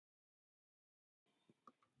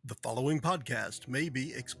The following podcast may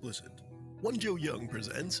be explicit. One Joe Young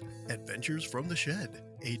presents Adventures from the Shed,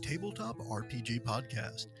 a tabletop RPG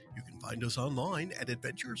podcast. You can find us online at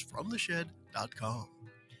adventuresfromtheshed.com.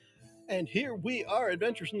 And here we are,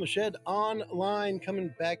 Adventures from the Shed online,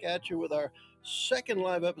 coming back at you with our second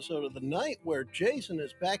live episode of the night where Jason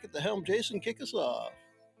is back at the helm. Jason, kick us off.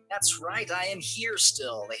 That's right, I am here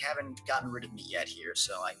still. They haven't gotten rid of me yet here,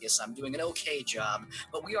 so I guess I'm doing an okay job.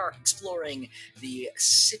 But we are exploring the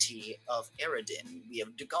city of Eredin. We have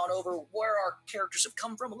gone over where our characters have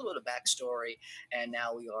come from, a little bit of backstory, and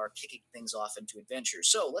now we are kicking things off into adventure.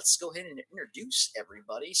 So let's go ahead and introduce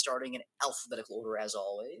everybody, starting in alphabetical order as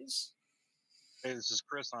always. Hey, this is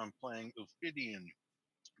Chris. I'm playing Ophidian,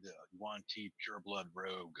 the Yuan Ti Pureblood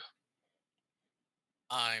Rogue.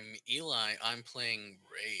 I'm Eli. I'm playing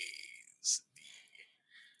Raze,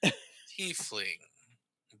 the Tiefling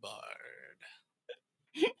Bard.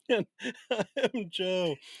 And I am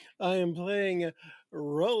Joe. I am playing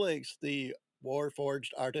Rolex, the Warforged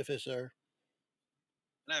Artificer.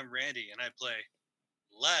 And I'm Randy, and I play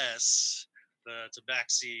Les, the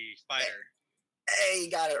Tabaxi fighter. Hey, he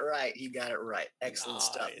got it right. He got it right. Excellent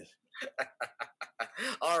stuff.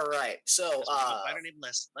 All right. So, a fighter named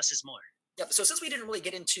Les. Less is more. Yeah, so since we didn't really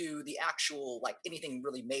get into the actual, anything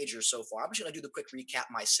really major so far, I'm just going to do the quick recap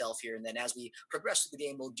myself here, and then as we progress through the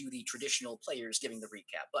game, we'll do the traditional players giving the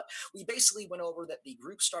recap. But we basically went over that the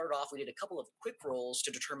group started off, we did a couple of quick rolls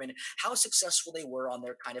to determine how successful they were on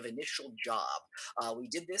their kind of initial job. We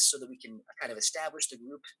did this so that we can kind of establish the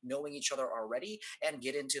group knowing each other already and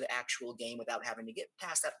get into the actual game without having to get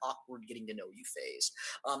past that awkward getting to know you phase.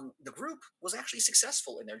 The group was actually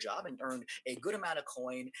successful in their job and earned a good amount of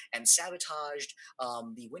coin and sabotaged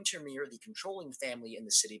the Wintermere, the controlling family in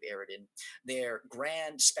the city of Eredin, their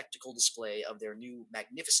grand spectacle display of their new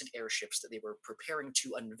magnificent airships that they were preparing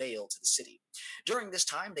to unveil to the city. During this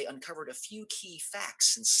time, they uncovered a few key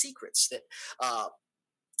facts and secrets that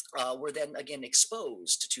were then again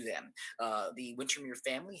exposed to them. The Wintermere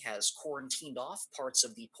family has quarantined off parts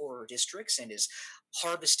of the poorer districts and is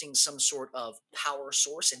harvesting some sort of power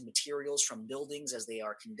source and materials from buildings as they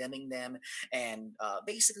are condemning them and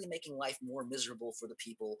basically making life more miserable for the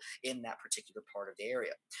people in that particular part of the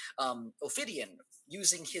area. Ophidian,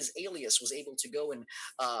 using his alias, was able to go and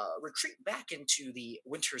retreat back into the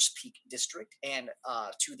Winter's Peak district and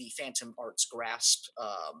to the Phantom Arts Grasp,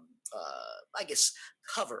 I guess,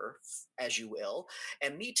 cover, as you will,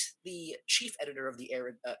 and meet the chief editor of the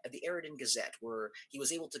Eredin Gazette, where he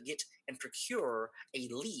was able to get and procure a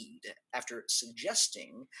lead after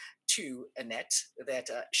suggesting to Annette that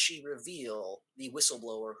she reveal the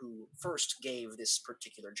whistleblower who first gave this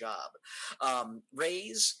particular job.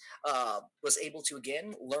 Raze was able to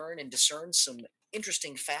again learn and discern some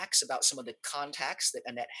interesting facts about some of the contacts that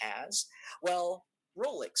Annette has. Well,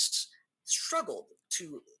 Rolex struggled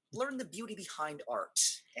to learn the beauty behind art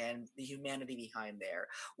and the humanity behind there,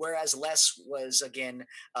 whereas Les was again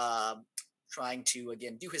trying to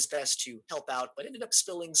again do his best to help out, but ended up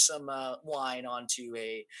spilling some wine onto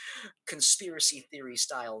a conspiracy theory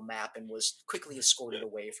style map and was quickly escorted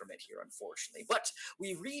away from it here, unfortunately. But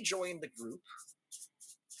we rejoined the group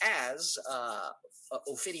as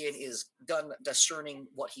Ophidian is done discerning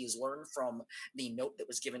what he has learned from the note that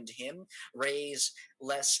was given to him. Raze,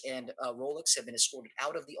 Les, and Rolex have been escorted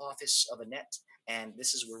out of the office of Annette, and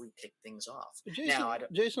this is where we pick things off.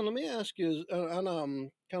 Jason, let me ask you on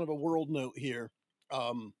kind of a world note here.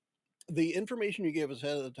 The information you gave us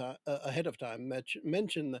ahead of time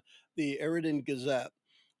mentioned the Eredin Gazette.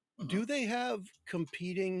 Mm-hmm. Do they have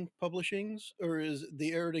competing publishings, or is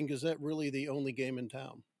the Eredin Gazette really the only game in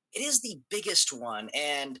town? It is the biggest one,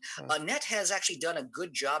 and Annette has actually done a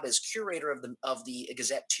good job as curator of the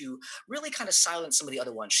Gazette to really kind of silence some of the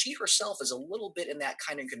other ones. She herself is a little bit in that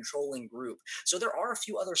kind of controlling group, so there are a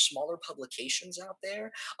few other smaller publications out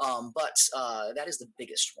there, but that is the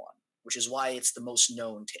biggest one, which is why it's the most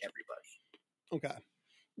known to everybody. Okay.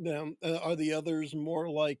 Now, are the others more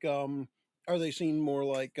like? Are they seen more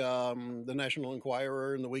like the National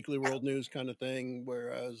Enquirer and the Weekly World News kind of thing,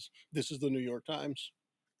 whereas this is the New York Times?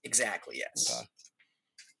 Exactly, yes. Okay.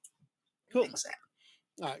 Cool. Exactly.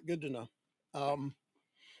 All right, good to know.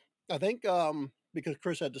 I think because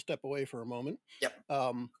Chris had to step away for a moment. Yep.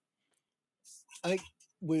 I think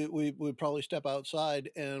we would probably step outside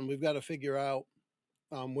and we've got to figure out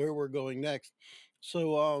where we're going next.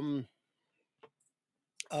 So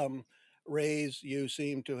Raze, you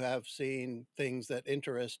seem to have seen things that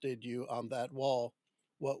interested you on that wall.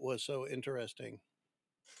 What was so interesting?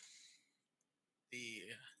 The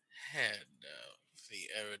head of the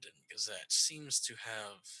Eredin Gazette seems to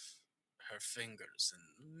have her fingers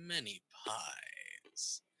in many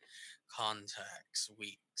pies. contacts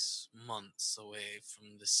weeks, months away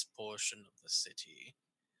from this portion of the city.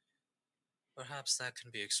 Perhaps that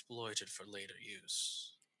can be exploited for later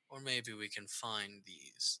use. Or maybe we can find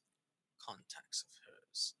these contacts of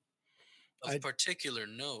hers. Of I particular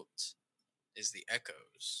note is the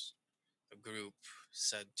Echoes, a group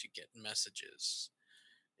said to get messages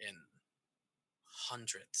in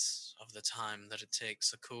hundredths of the time that it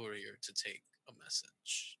takes a courier to take a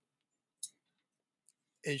message.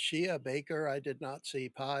 Is she a baker? I did not see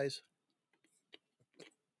pies.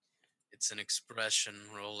 It's an expression,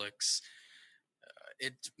 Rolex.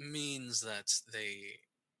 It means that they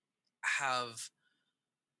have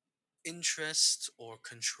interest or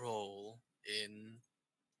control in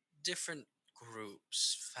different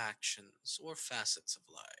groups, factions, or facets of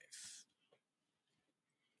life.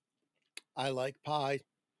 I like pie.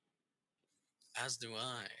 As do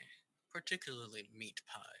I, particularly meat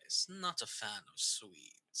pies. Not a fan of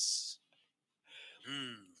sweets.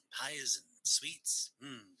 Pies and sweets.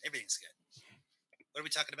 Everything's good. What are we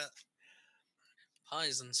talking about?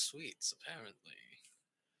 Pies and sweets, apparently.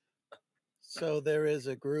 So there is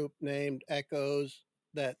a group named Echoes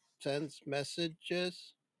that sends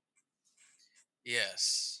messages.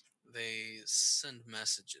 Yes, they send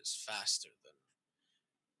messages faster than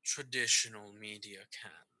traditional media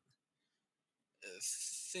can.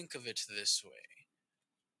 Think of it this way.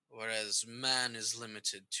 Whereas man is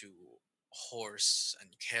limited to horse and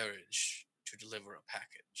carriage to deliver a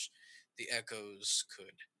package, the Echoes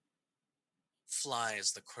could fly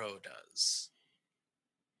as the crow does.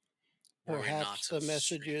 Worry Perhaps not the of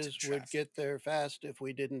restricted messages would traffic. get there fast if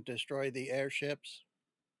we didn't destroy the airships.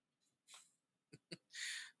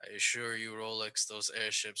 I assure you, Rolex, those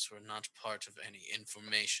airships were not part of any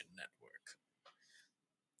information network.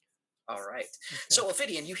 All right. Okay. So,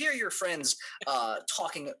 Ophidian, you hear your friends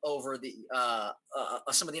talking over the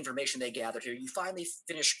some of the information they gathered here. You finally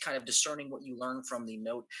finish kind of discerning what you learned from the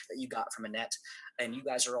note that you got from Annette, and you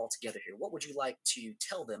guys are all together here. What would you like to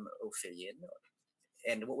tell them, Ophidian?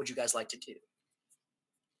 And what would you guys like to do?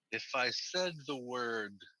 If I said the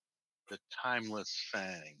word the Timeless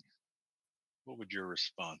Fang, what would your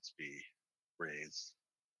response be, Raze?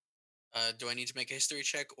 Do I need to make a history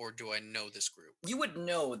check, or do I know this group? You would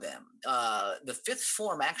know them. The fifth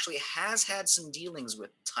form actually has had some dealings with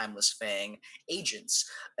Timeless Fang agents,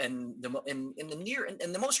 and in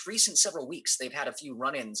the most recent several weeks, they've had a few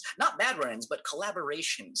run-ins, not bad run-ins, but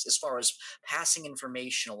collaborations as far as passing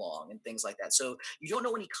information along and things like that. So you don't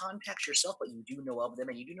know any contacts yourself, but you do know of them,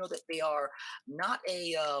 and you do know that they are not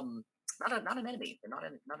not an enemy. They're not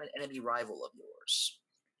an enemy rival of yours.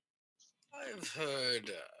 I've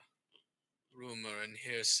heard rumor and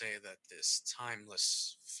hearsay that this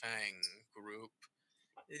Timeless Fang group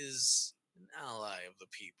is an ally of the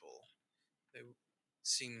people. They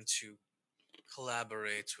seem to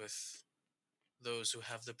collaborate with those who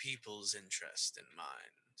have the people's interest in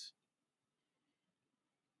mind.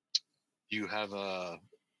 Do you have a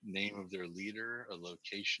name of their leader, a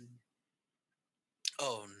location?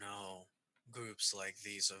 Oh no, groups like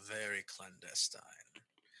these are very clandestine.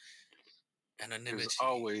 Anonymity. There's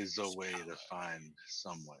always a is way to power. find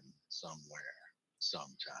someone, somewhere,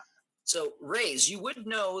 sometime. So, Rays, you would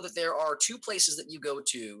know that there are two places that you go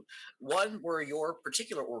to. One where your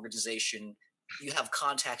particular organization, you have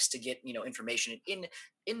contacts to get information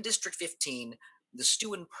in District 15, the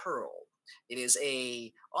Stew and Pearl. It is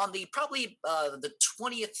on the probably the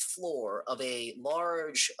 20th floor of a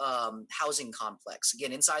large housing complex.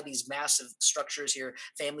 Again, inside these massive structures here,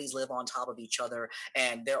 families live on top of each other,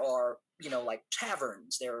 and there are like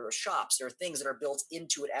taverns, there are shops, there are things that are built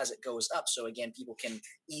into it as it goes up. So again, people can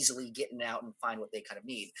easily get in and out and find what they kind of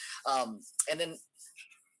need. And then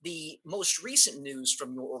the most recent news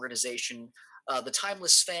from your organization, the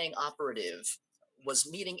Timeless Fang operative was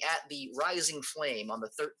meeting at the Rising Flame on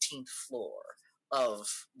the 13th floor of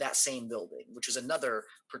that same building, which is another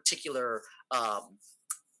particular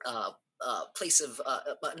place of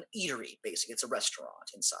an eatery, basically. It's a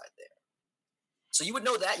restaurant inside there. So you would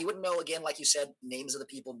know that. You wouldn't know, again, like you said, names of the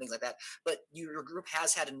people and things like that. But your group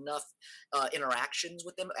has had enough interactions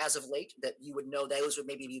with them as of late that you would know those would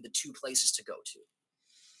maybe be the two places to go to.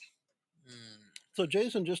 So,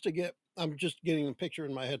 Jason, I'm just getting a picture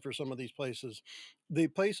in my head for some of these places. The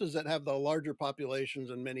places that have the larger populations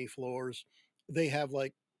and many floors, they have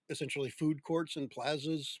like essentially food courts and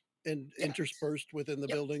plazas and Yeah. interspersed within the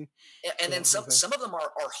Yep. building. And then okay. some of them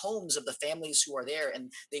are homes of the families who are there,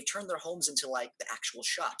 and they've turned their homes into like the actual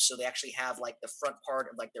shops. So they actually have like the front part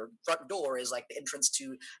of like their front door is like the entrance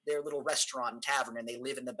to their little restaurant and tavern, and they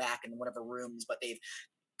live in the back in one of the rooms, but they've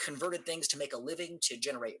converted things to make a living, to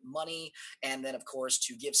generate money, and then of course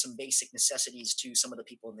to give some basic necessities to some of the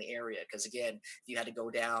people in the area. Because again, if you had to go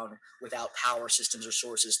down without power systems or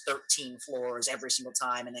sources 13 floors every single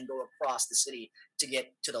time and then go across the city to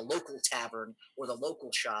get to the local tavern or the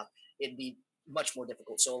local shop, it'd be much more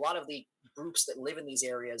difficult. So a lot of the groups that live in these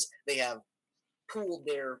areas, they have pooled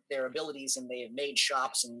their abilities, and they have made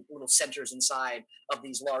shops and little centers inside of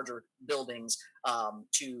these larger buildings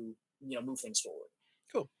to move things forward.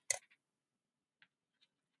 Cool.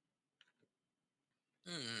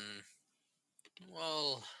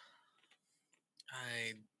 Well,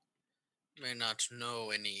 I may not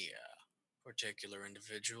know any particular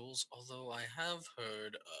individuals, although I have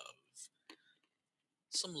heard of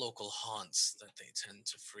some local haunts that they tend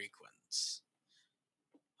to frequent.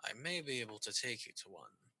 I may be able to take you to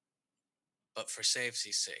one, but for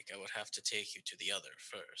safety's sake, I would have to take you to the other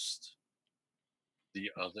first. The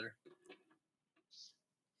other?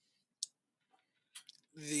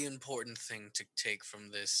 The important thing to take from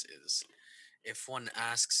this is, if one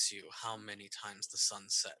asks you how many times the sun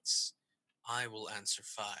sets, I will answer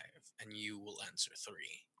 5, and you will answer 3.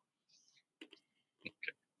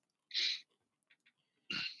 Okay.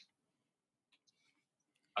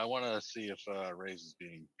 I want to see if Ray's is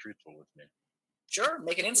being truthful with me. Sure,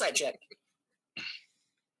 make an insight check.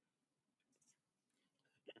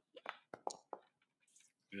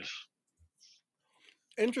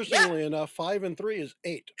 Interestingly enough, 5 and 3 is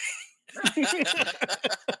 8.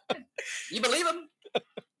 You believe him?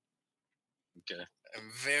 Okay. I'm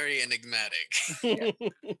very enigmatic.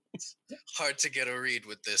 It's hard to get a read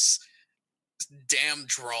with this damn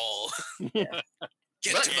drawl.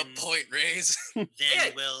 Get But- to the point, Rays. Then Yeah.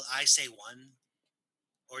 will I say 1,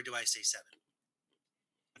 or do I say 7?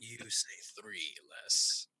 You say 3,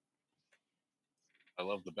 Les. I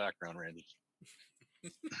love the background, Randy.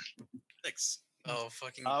 Thanks. Oh,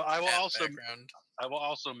 fucking I will cat also- background. I will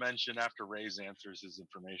also mention after Ray's answers his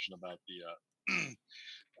information about the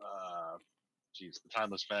the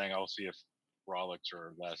Timeless Fang. I'll see if Rolex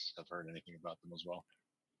or Les have heard anything about them as well.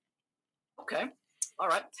 Okay. All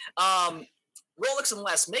right. Rolex and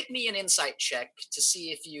Les, make me an insight check to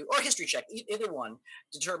see if you, or a history check, either one,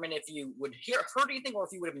 determine if you would heard anything or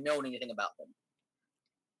if you would have known anything about them.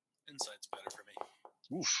 Insight's better for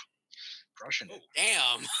me. Oof, crushing it.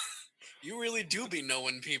 Damn. You really do be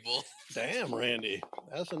knowing people. Damn, Randy.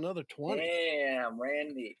 That's another 20. Damn,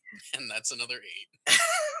 Randy. And that's another 8.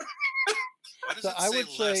 Why does So it I say would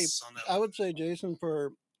say- less on that I one? would say, Jason,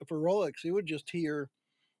 for Rolex, he would just hear,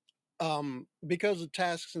 because the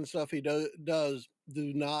tasks and stuff he does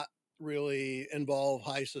do not really involve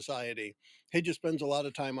high society. He just spends a lot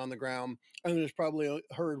of time on the ground, and has probably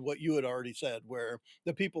heard what you had already said, where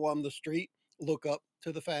the people on the street look up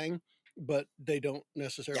to the Fang, but they don't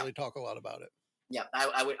necessarily talk a lot about it. Yeah,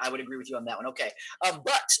 I would agree with you on that one. Okay.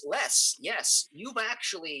 But Les, yes, you've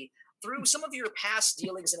actually, through some of your past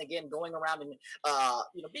dealings, and again going around and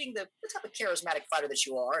being the type of charismatic fighter that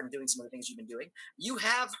you are, and doing some of the things you've been doing, you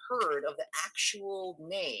have heard of the actual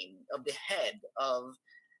name of the head of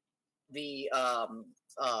the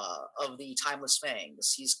Timeless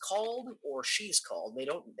Fangs. He's called, or she's called.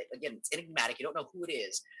 Again, it's enigmatic. You don't know who it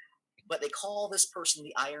is, but they call this person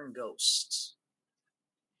the Iron Ghost.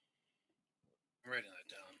 I'm writing that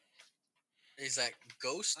down. Is that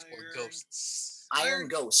ghost or Iron- ghosts? Iron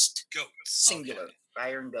Ghost, Goat. singular.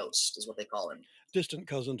 Iron Ghost is what they call him. Distant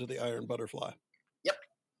cousin to the Iron Butterfly.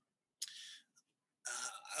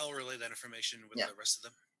 I'll relay that information with Yeah. the rest of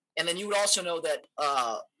them. And then you would also know that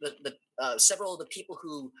several of the people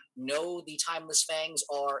who know the Timeless Fangs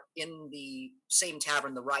are in the same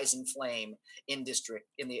tavern, the Rising Flame, in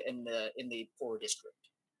the Poor District.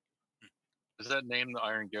 Does that name, the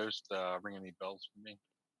Iron Ghost, ring any bells for me?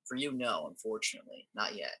 For you, no, unfortunately,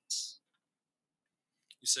 not yet.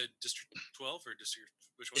 You said District 12 or District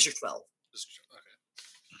which one? District 12. District.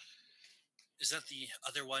 Okay. Is that the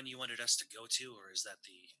other one you wanted us to go to, or is that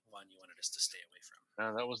the one you wanted us to stay away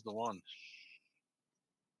from? No, that was the one.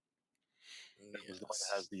 That was the one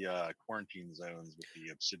that has the quarantine zones with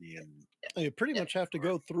the obsidian. You pretty Yeah. much have to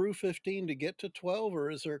go through 15 to get to 12,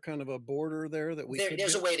 or is there kind of a border there that we could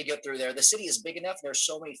There's a get? way to get through there. The city is big enough. There's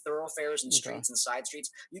so many thoroughfares and Okay. streets and side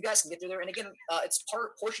streets. You guys can get through there. And again, it's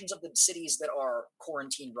portions of the cities that are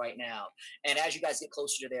quarantined right now. And as you guys get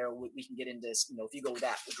closer to there, we can get into, if you go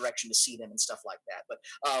that direction to see them and stuff like that.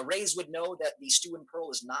 But Rays would know that the Stew and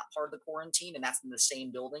Pearl is not part of the quarantine, and that's in the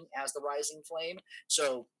same building as the Rising Flame.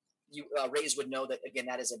 So Rays would know that, again,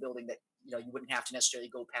 that is a building that you wouldn't have to necessarily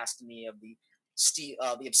go past any of the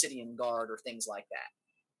the Obsidian Guard or things like that.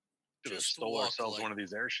 Should have Just stole walk ourselves like- one of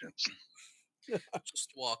these airships.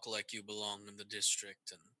 Just walk like you belong in the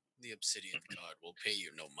district, and the Obsidian God will pay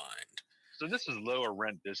you no mind. So this is lower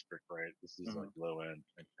rent district, right? This is like Mm-hmm. low end.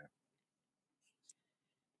 Okay.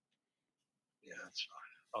 Yeah, that's fine.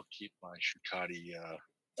 I'll keep my Shikati.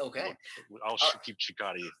 Okay. I'll Uh, keep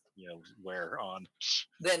Shikati, wear on.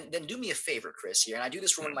 then do me a favor, Chris, here, and I do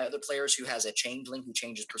this for one of my other players who has a changeling who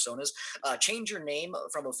changes personas. Change your name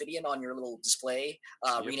from Ophidian on your little display.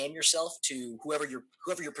 Yep. Rename yourself to whoever your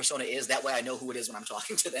persona is. That way, I know who it is when I'm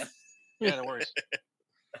talking to them. Yeah, no worries.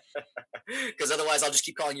 Because otherwise, I'll just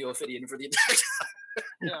keep calling you Ophidian for the entire time.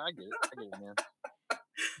 Yeah, I get it, man.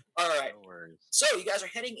 All right. No worries. So you guys are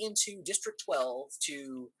heading into District 12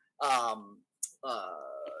 to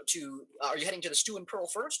are you heading to the Stew and Pearl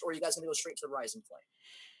first, or are you guys going to go straight to the Rising Flame?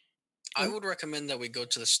 I would recommend that we go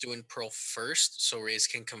to the Stew and Pearl first, so Raze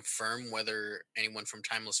can confirm whether anyone from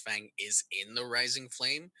Timeless Fang is in the Rising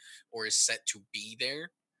Flame or is set to be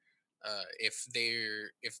there. If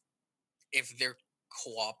they're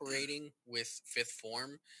cooperating with Fifth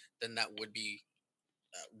Form, then that would be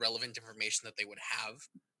relevant information that they would have.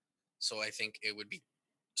 So I think it would be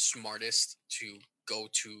smartest to go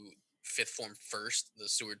to Fifth Form first, the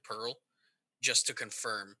Steward Pearl, just to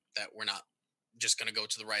confirm that we're not just going to go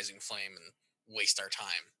to the Rising Flame and waste our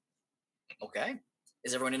time. Okay.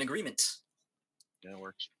 Is everyone in agreement? Yeah, it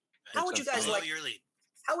works. How would you guys Follow like? your lead.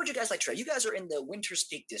 How would you guys like to try? You guys are in the Winter's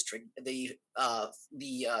Peak district. The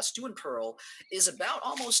Stew and Pearl is about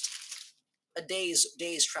almost a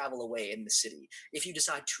day's travel away in the city. If you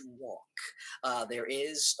decide to walk, there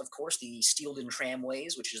is, of course, the Steelden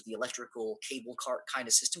tramways, which is the electrical cable cart kind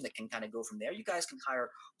of system that can kind of go from there. You guys can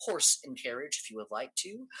hire horse and carriage if you would like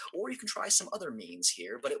to, or you can try some other means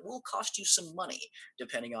here, but it will cost you some money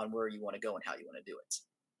depending on where you want to go and how you want to do it.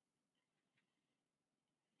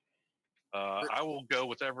 I will go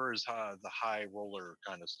with whatever is the high roller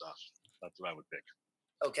kind of stuff. That's what I would pick.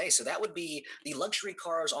 Okay, so that would be the luxury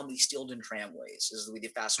cars on the Steelden tramways. This would be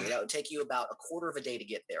the fast way. That would take you about a quarter of a day to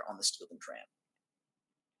get there on the Steelden tram.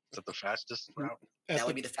 Is that the fastest route? That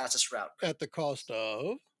would be the fastest route. At the cost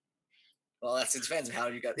of? Well, it depends on how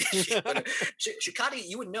you got. Shikati,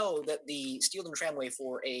 you would know that the Steelden tramway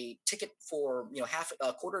for a ticket for half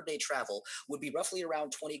a quarter day travel would be roughly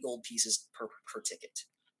around 20 gold pieces per ticket.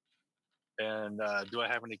 And do I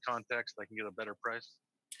have any contacts that I can get a better price?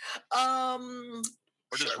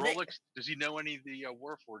 Or does Sure, Rolex, does he know any of the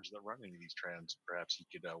Warforged that run any of these trams? Perhaps he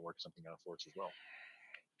could work something out for us as well.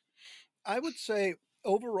 I would say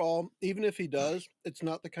overall, even if he does, it's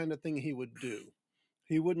not the kind of thing he would do.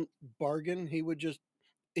 He wouldn't bargain.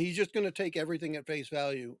 He's just going to take everything at face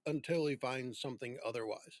value until he finds something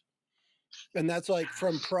otherwise. And that's like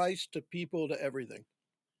from price to people to everything.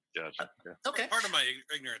 Gotcha. Yeah. Okay. Part of my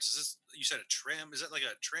ignorance is this. You said a tram. Is that like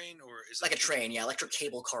a train or is it like a train? Yeah, electric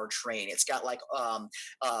cable car train. It's got like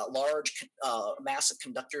large, massive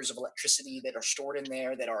conductors of electricity that are stored in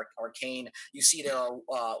there that are arcane. You see there are.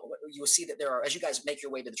 You will see that there are, as you guys make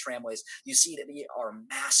your way to the tramways, you see that there are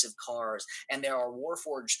massive cars, and there are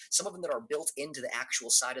Warforged. Some of them that are built into the actual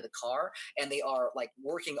side of the car, and they are like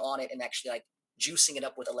working on it and actually like juicing it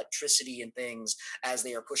up with electricity and things as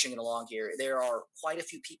they are pushing it along here. There are quite a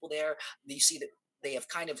few people there. You see that they have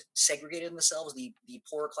kind of segregated themselves. The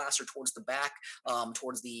poorer class are towards the back,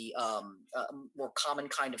 towards the more common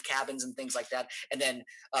kind of cabins and things like that. And then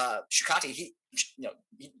Shikati, he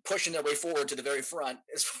pushing their way forward to the very front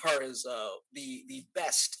as far as the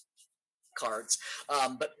best cards.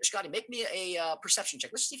 But Shikati, make me a perception check.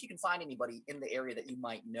 Let's see if you can find anybody in the area that you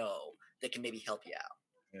might know that can maybe help you out.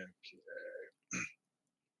 Okay.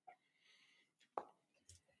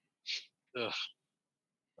 Ugh,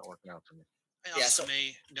 not working out for me. I also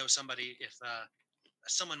may know somebody if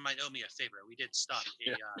someone might owe me a favor. We did stop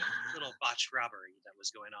a little botched robbery that was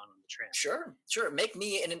going on the tram. Sure. Make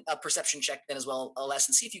me a perception check then as well, Les,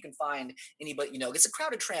 and see if you can find anybody. It's a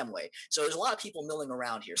crowded tramway, so there's a lot of people milling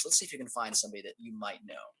around here. So let's see if you can find somebody that you might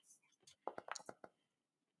know.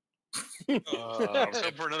 I was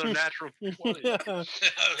hoping for another natural 20. Me too. I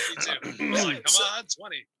was like, come on,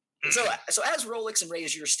 20. So as Rolex and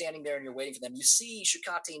Raze, you're standing there and you're waiting for them. You see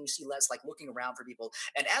Shikati and you see Les like looking around for people.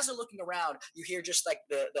 And as they're looking around, you hear just like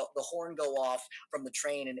the horn go off from the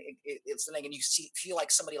train, and it's something. And you feel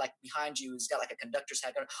like somebody like behind you has got like a conductor's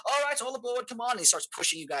hat going, all right, all aboard, come on. And he starts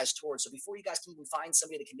pushing you guys towards. So before you guys can even find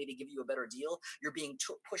somebody that can maybe give you a better deal, you're being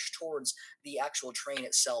pushed towards the actual train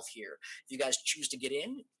itself here. If you guys choose to get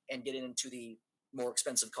in and get into the more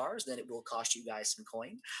expensive cars, then it will cost you guys some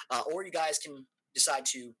coin. Or you guys can decide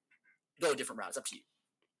to go a different route. It's up to you.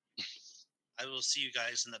 I will see you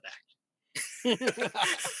guys in the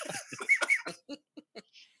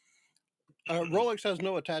back. Rolex has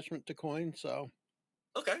no attachment to coin, so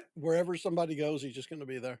Okay, wherever somebody goes, he's just going to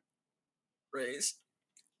be there. Raise.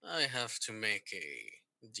 I have to make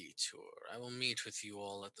a detour. I will meet with you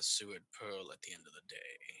all at the Seward Pearl at the end of the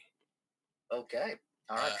day. Okay,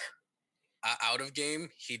 all right. Out of game,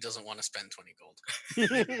 he doesn't want to spend 20 gold.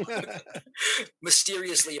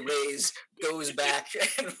 Mysteriously, Raise goes back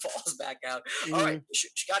and falls back out. All right,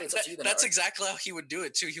 Shikati, it's up to you then. That's Ari. exactly how he would do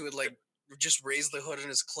it too. He would like just raise the hood in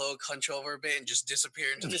his cloak, hunch over a bit, and just disappear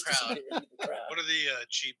into the Just crowd. disappear into the crowd. What are the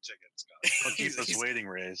cheap tickets cost? Don't keep us he's, waiting,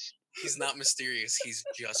 Rays. he's not mysterious. He's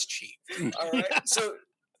just cheap. All right. So,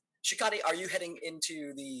 Shikati, are you heading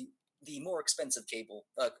into the more expensive cable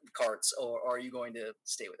carts, or are you going to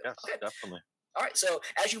stay with it? Yes, Okay. definitely. All right. So,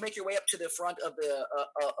 as you make your way up to the front of the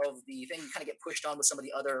thing, you kind of get pushed on with some of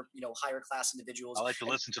the other, higher class individuals. I like to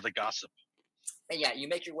listen to the gossip. And yeah, you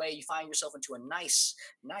make your way. You find yourself into a nice,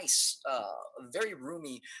 very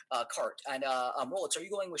roomy cart. And Rolex, are you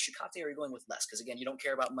going with Shikate or are you going with Les? Because again, you don't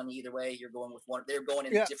care about money either way. You're going with one. They're going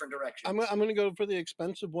in different directions. I'm going to go for the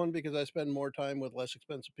expensive one because I spend more time with less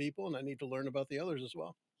expensive people, and I need to learn about the others as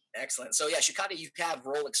well. Excellent. So yeah, Shikate, you have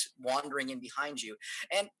Rolex wandering in behind you,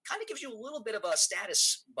 and kind of gives you a little bit of a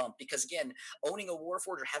status bump because again, owning a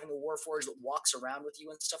Warforged or having a Warforged that walks around with you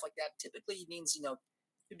and stuff like that typically means you're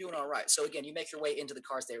doing all right. So again, you make your way into the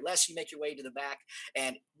cars there. Les, you make your way to the back,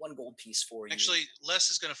 and 1 gold piece for you. Actually, Les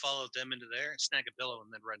is going to follow them into there and snag a pillow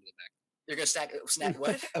and then run to the back. You're gonna snag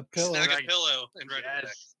what? A pillow. Snag a pillow and run to the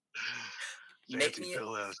back.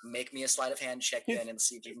 Make me a sleight of hand check then and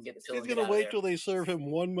see if you can get the pillow. He's going to wait till they serve him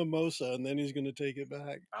 1 mimosa, and then he's going to take it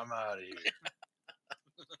back. I'm out of here.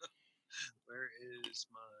 Where is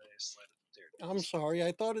my sleight of there? it I'm is. sorry.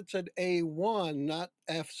 I thought it said A1, not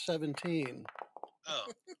F17. Oh,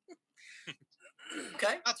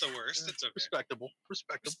 Okay. not the worst. It's okay. Respectable. Let's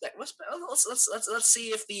see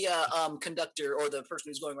if the conductor or the person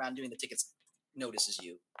who's going around doing the tickets notices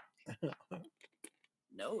you.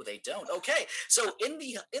 No, they don't. Okay, so in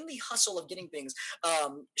the hustle of getting things,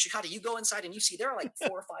 Shikata, you go inside and you see there are like 4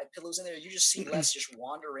 or 5 pillows in there. You just see Les just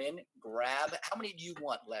wander in, grab. How many do you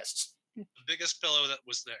want, Les? The biggest pillow that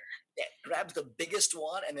was there. Yeah, grabs the biggest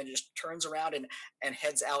one and then just turns around and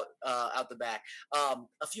heads out the back. A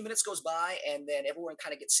few minutes goes by and then everyone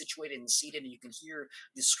kind of gets situated and seated, and you can hear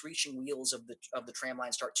the screeching wheels of the tram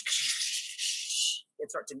line start to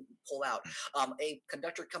pull out. A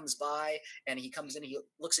conductor comes by and he comes in. He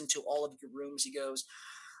looks into all of your rooms. He goes,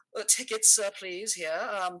 "Tickets, please. Here,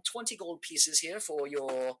 20 gold pieces here for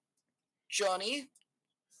your journey."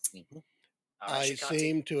 Mm-hmm. Right, I Shikati.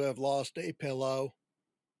 seem to have lost a pillow.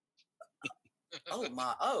 Oh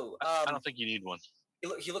my! Oh, I don't think you need one.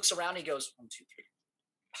 he looks around. And he goes, 1, 2,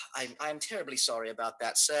 3. I'm terribly sorry about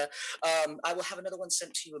that, sir. I will have another one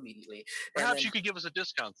sent to you immediately. And Perhaps then- you could give us a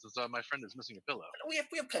discount since my friend is missing a pillow. We have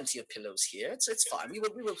plenty of pillows here. It's fine. We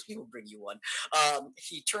will bring you one.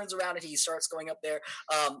 He turns around and he starts going up there.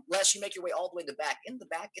 Les, you make your way all the way to the back. In the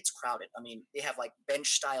back, it's crowded. I mean, they have like bench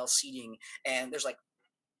style seating, and there's like.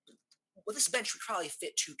 Well, this bench would probably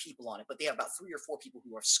fit 2 people on it, but they have about 3 or 4 people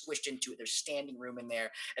who are squished into it. There's standing room in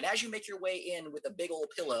there. And as you make your way in with a big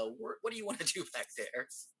old pillow, what do you want to do back there?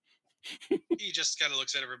 He just kind of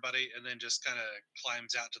looks at everybody and then just kind of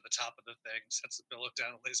climbs out to the top of the thing, sets the pillow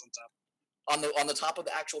down, and lays on top. On the top of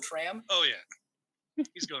the actual tram? Oh yeah,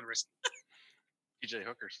 he's going risky. PJ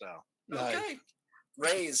Hooker style. Nice. Okay.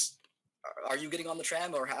 Raise, are you getting on the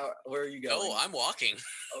tram or where are you going? Oh, I'm walking.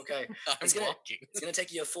 Okay. I'm It's gonna- walking. It's going to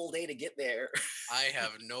take you a full day to get there. I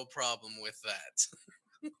have no problem with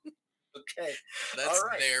that. Okay. That's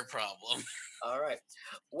right. their problem. All right.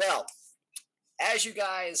 Well, as you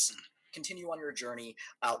guys continue on your journey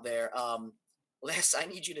out there, Les, I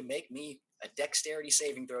need you to make me a dexterity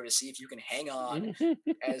saving throw to see if you can hang on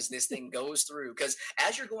as this thing goes through. Because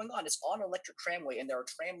as you're going on, it's on electric tramway, and there are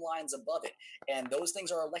tram lines above it, and those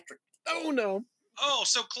things are electric. Oh, no. Oh,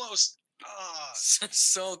 so close. Ah,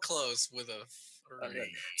 So close with a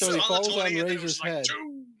 3. So it's he on the falls 20 on and then it Razor's was like, head. "Choo."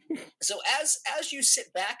 So as you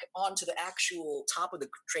sit back onto the actual top of the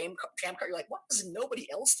tram cart, you're like, why is nobody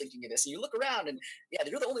else thinking of this? And you look around, and yeah,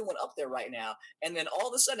 you're the only one up there right now. And then all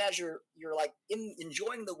of a sudden, as you're like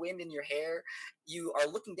enjoying the wind in your hair, you are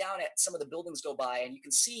looking down at some of the buildings go by, and you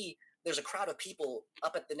can see there's a crowd of people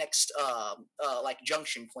up at the next like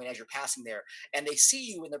junction point as you're passing there, and they see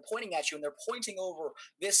you and they're pointing at you and they're pointing over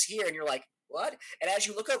this here, and you're like, what? And as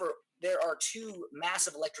you look over, there are 2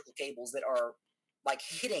 massive electrical cables that are like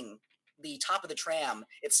hitting the top of the tram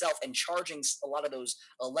itself and charging a lot of those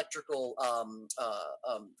electrical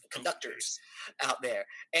conductors out there.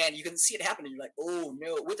 And you can see it happen, and you're like, oh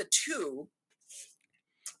no. With a 2,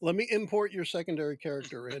 Let me import your secondary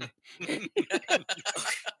character in.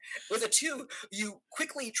 With a 2, you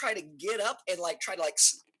quickly try to get up and try to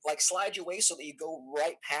slide your way so that you go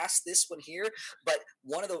right past this one here. But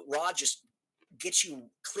one of the rods just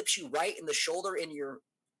clips you right in the shoulder in your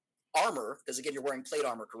armor, because again you're wearing plate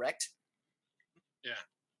armor, correct? Yeah.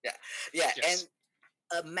 Yeah, Yes. and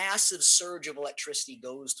a massive surge of electricity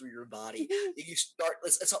goes through your body. You start.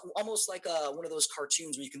 It's almost like one of those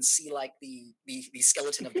cartoons where you can see like the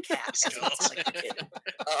skeleton of the cat. It's like a kid.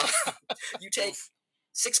 You take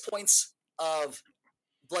 6 points of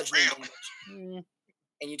bludgeoning damage, Mm,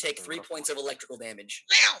 and you take 3 points of electrical damage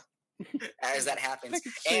as that happens. I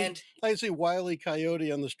could see, And I see Wile E.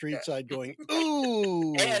 Coyote on the street side going,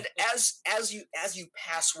 "Ooh!" and as you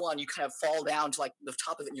pass one, you kind of fall down to like the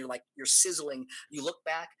top of it, and you're sizzling. You look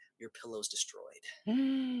back, your pillow's destroyed.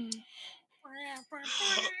 The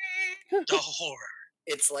horror.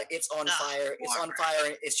 It's on Ah, fire. It's on warmer. fire.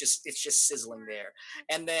 And it's just sizzling there.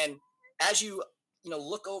 And then as you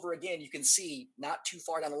look over again, you can see not too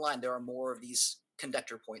far down the line there are more of these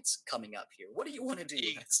conductor points coming up here. What do you want to do?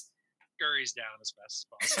 He scurries down as fast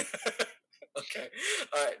as possible. Okay.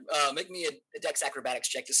 All right. Make me a Dex acrobatics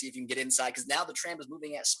check to see if you can get inside, because now the tram is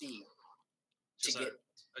moving at speed. Just get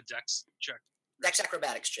a dex check. Dex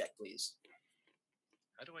acrobatics check, please.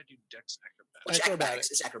 How do I do dex acrobatics? Which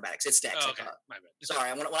Acrobatics. It's acrobatics. It's Dex. Oh, okay. My bad.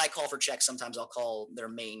 Sorry, when I call for checks, sometimes I'll call their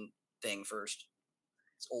main thing first.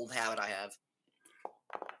 It's an old habit I have.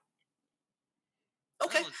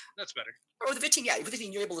 Okay. Well, that's better. With the 15, with the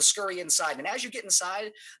 15, you're able to scurry inside. And as you get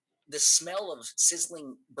inside, the smell of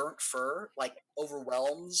sizzling burnt fur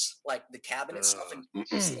overwhelms the cabin itself. And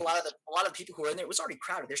you see a lot of people who are in there. It was already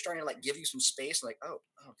crowded. They're starting to give you some space. Oh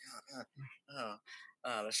god,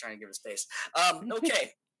 they're trying to give it space.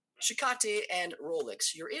 Okay. Shikate and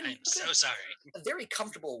Rolex, you're in I'm so sorry. a very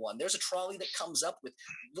comfortable one. There's a trolley that comes up with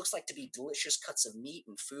looks like to be delicious cuts of meat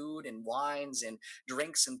and food and wines and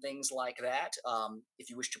drinks and things like that.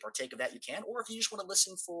 If you wish to partake of that, you can. Or if you just want to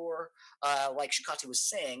listen for, like Shikate was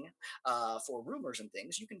saying, for rumors and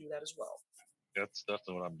things, you can do that as well. That's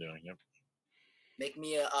definitely what I'm doing. Yep. Make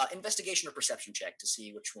me a investigation or perception check to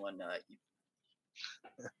see which one you.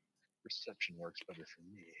 Perception works better for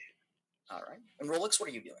me. All right. And Rolex, what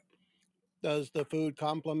are you doing? Does the food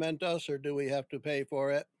complement us, or do we have to pay for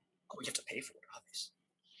it? Oh, you have to pay for it, obviously.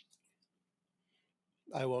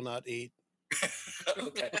 I will not eat.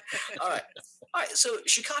 Okay. All right. So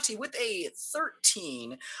Shikati, with a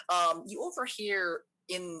 13, you overhear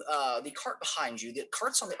in the cart behind you. The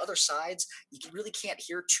carts on the other sides, you really can't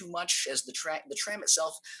hear too much, as the tram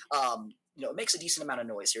itself, it makes a decent amount of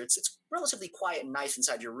noise here. It's relatively quiet and nice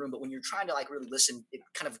inside your room, but when you're trying to really listen, it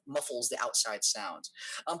kind of muffles the outside sounds.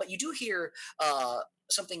 But you do hear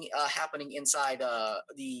something happening inside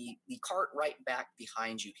the cart right back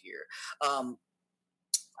behind you here.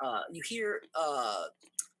 You hear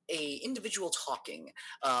a individual talking.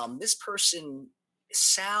 This person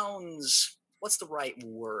sounds, what's the right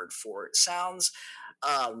word for it? Sounds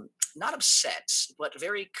not upset, but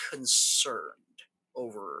very concerned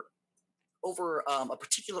over a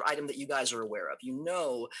particular item that you guys are aware of. You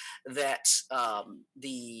know that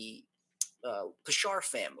the Pashar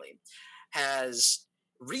family has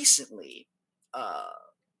recently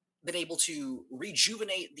been able to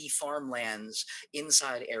rejuvenate the farmlands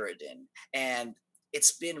inside Eredin, and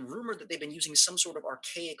it's been rumored that they've been using some sort of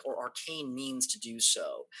archaic or arcane means to do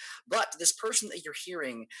so. But this person that you're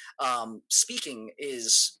hearing speaking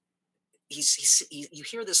is you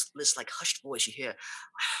hear this hushed voice. You hear,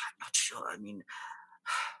 I'm not sure. I mean,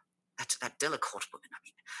 that Delacourt woman. I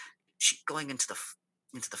mean, she's going into the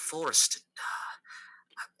forest. And,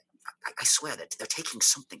 I swear that they're taking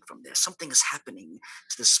something from there. Something is happening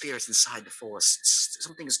to the spirits inside the forest.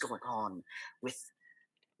 Something is going on with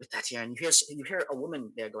that here. And you hear a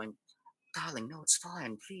woman there going, "Darling, no, it's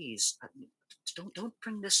fine. Please, don't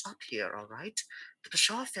bring this up here. All right? The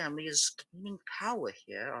Bashar family is gaining power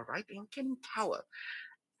here. All right? They are gaining power,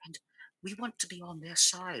 and we want to be on their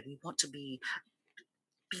side. We want to be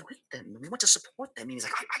with them. We want to support them." And he's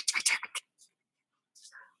like,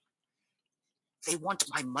 "They want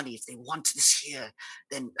my money. If they want this here,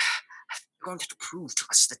 then they're going to have to prove to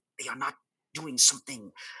us that they are not doing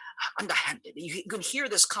something underhanded." You can hear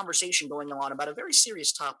this conversation going on about a very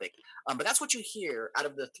serious topic, but that's what you hear out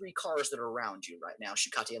of the 3 cars that are around you right now,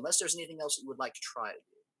 Shikati, unless there's anything else that you would like to try.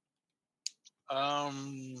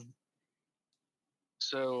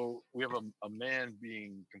 So we have a man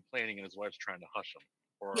complaining, and his wife's trying to hush him,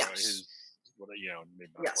 or Yes.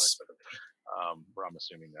 maybe not Yes. but I'm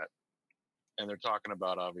assuming that. And they're talking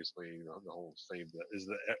about, obviously, the whole is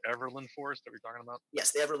the Everland Forest that we're talking about?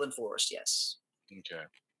 Yes, the Everland Forest, yes. Okay.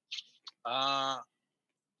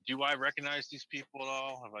 Do I recognize these people at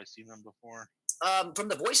all? Have I seen them before? From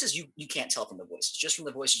the voices, you can't tell from the voices. Just from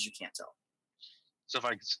the voices, you can't tell. So if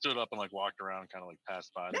I stood up and like walked around, kind of like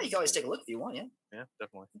passed by. Yeah, them, you can always take a look if you want. Yeah. Yeah,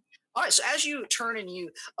 definitely. All right. So as you turn and you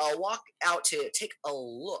walk out to take a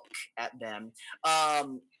look at them,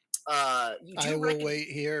 you do I will wait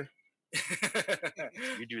here.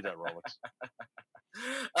 You do that, Rolex.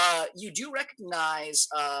 You do recognize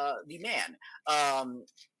the man.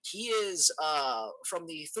 He is from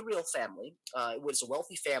the Thuril family. It was a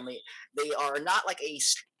wealthy family. They are not like a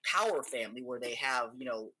power family where they have,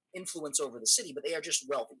 influence over the city, but they are just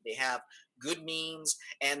wealthy. They have good means,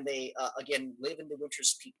 and they again live in the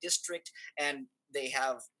Winters Peak district, and they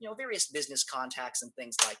have various business contacts and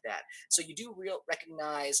things like that. So you do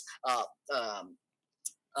recognize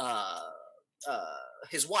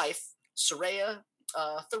his wife, Soraya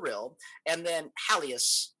Thuril, and then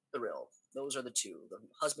Halius Thuril. Those are the two, the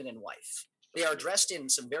husband and wife. They are dressed in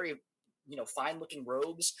some very, fine-looking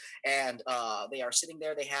robes, and they are sitting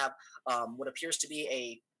there. They have what appears to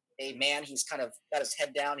be a man. He's kind of got his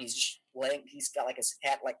head down. He's just laying. He's got like his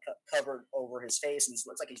hat like covered over his face, and he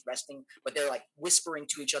looks like he's resting. But they're like whispering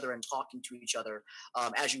to each other and talking to each other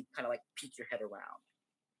as you kind of like peek your head around.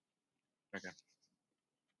 Okay.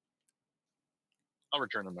 I'll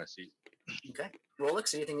return to my seat. Okay.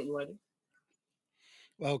 Rolex, anything that you want to do?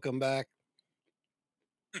 Welcome back.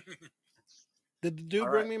 Did the dude All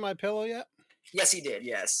bring right. me my pillow yet? Yes, he did.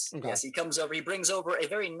 Yes. Okay. Yes, he comes over. He brings over a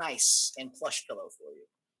very nice and plush pillow for you.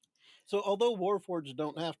 So although Warforged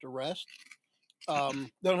don't have to rest, they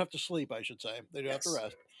don't have to sleep, I should say. They do have to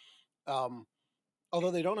rest.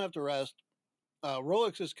 Although they don't have to rest,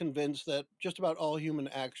 Rolex is convinced that just about all human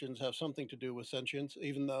actions have something to do with sentience,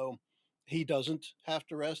 even though he doesn't have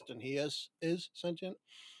to rest and he is sentient.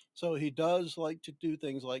 So he does like to do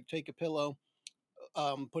things like take a pillow,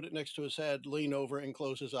 put it next to his head, lean over and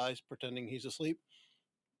close his eyes, pretending he's asleep.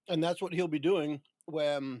 And that's what he'll be doing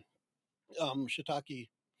when Shiitake,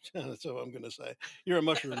 that's what I'm going to say. You're a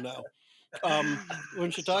mushroom now.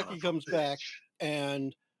 When Shiitake comes back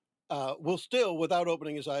and will still, without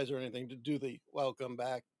opening his eyes or anything, to do the welcome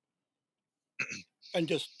back and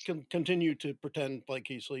just continue to pretend like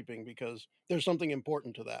he's sleeping because there's something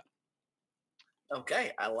important to that.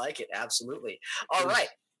 Okay, I like it. Absolutely. All right.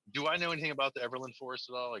 Do I know anything about the Everland Forest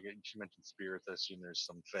at all? Like she mentioned spirits. I assume there's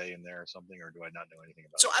some fae in there or something, or do I not know anything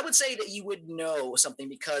about it? So I would say that you would know something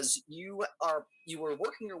because you were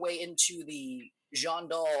working your way into the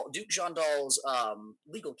Duke Jandal's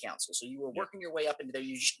legal counsel. So you were working your way up into there.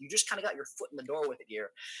 You just kind of got your foot in the door with it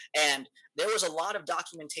here. And there was a lot of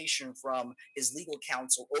documentation from his legal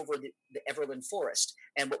counsel over the Everland Forest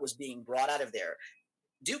and what was being brought out of there.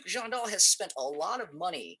 Duke Jandal has spent a lot of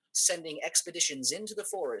money sending expeditions into the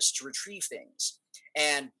forest to retrieve things.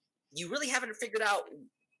 And you really haven't figured out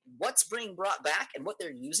what's being brought back and what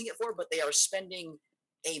they're using it for, but they are spending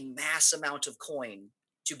a mass amount of coin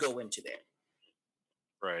to go into there.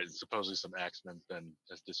 Right. Supposedly some axemen then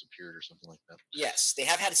has disappeared or something like that. Yes, they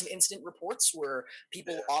have had some incident reports where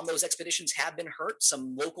people on those expeditions have been hurt.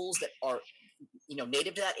 Some locals that are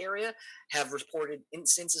native to that area have reported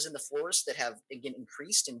instances in the forest that have again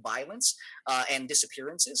increased in violence and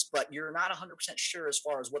disappearances, but you're not 100% sure as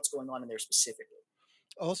far as what's going on in there specifically.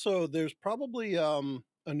 Also, there's probably a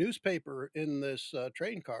newspaper in this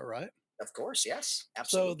train car, right? Of course, yes,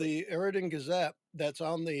 absolutely. So the Eridan Gazette that's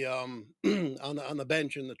on the on the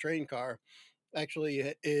bench in the train car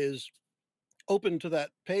actually is open to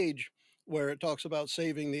that page where it talks about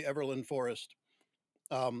saving the Everland Forest.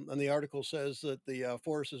 And the article says that the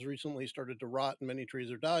forest has recently started to rot and many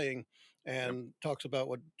trees are dying, and talks about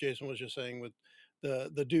what Jason was just saying with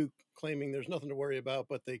the Duke claiming there's nothing to worry about,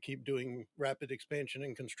 but they keep doing rapid expansion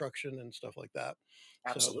and construction and stuff like that.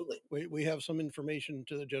 Absolutely. So we have some information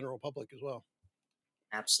to the general public as well.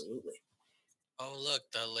 Absolutely. Oh, look,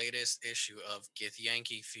 the latest issue of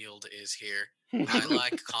Githyanki Field is here. I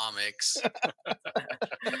like comics.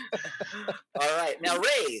 All right. Now,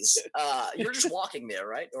 Raze, you're just walking there,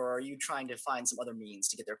 right? Or are you trying to find some other means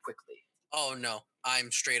to get there quickly? Oh, no. I'm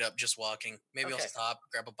straight up just walking. Maybe Okay. I'll stop,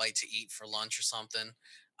 grab a bite to eat for lunch or something.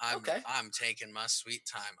 I'm taking my sweet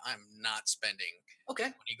time. I'm not spending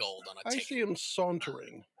 20 gold on a ticket. I see him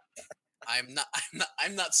sauntering.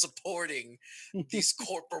 I'm not supporting these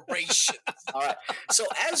corporations. All right. So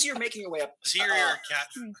as you're making your way up, Is he your cat?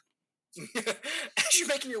 as you're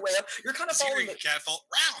making your way up, you're kind of following the cat fault.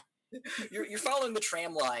 Wow. You're following the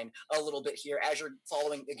tram line a little bit here as you're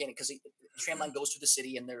following again because the tram line goes through the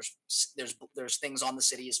city and there's things on the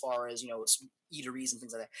city as far as eateries and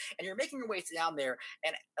things like that, and you're making your way down there,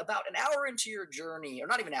 and about an hour into your journey, or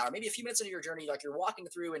not even an hour, maybe a few minutes into your journey, like you're walking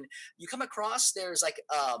through and you come across there's like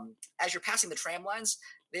as you're passing the tram lines,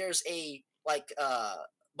 there's a like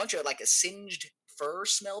bunch of like a singed fur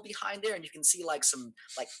smell behind there, and you can see like some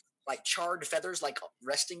like charred feathers like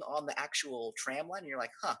resting on the actual tram line, and you're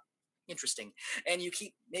like, huh, interesting. And you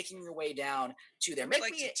keep making your way down to there. I'd Make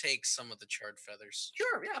like me to take some of the charred feathers.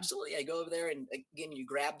 sure, yeah, absolutely. Yeah, go over there and again you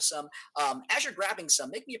grab some. As you're grabbing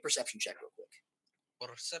some, make me a perception check real quick.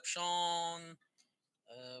 Perception.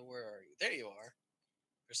 Where are you? There you are.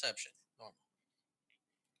 Perception. Normal.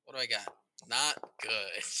 What do I got? Not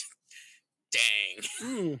good. Dang.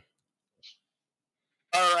 Mm,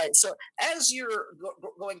 All right. So as you're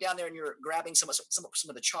going down there and you're grabbing some of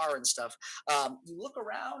the char and stuff, you look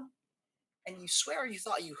around and you swear you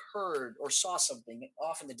thought you heard or saw something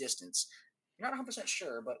off in the distance. You're not 100%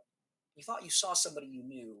 sure, but you thought you saw somebody you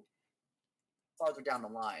knew farther down the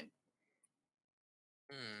line.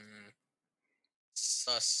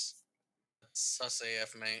 Sus. Sus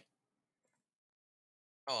AF, mate.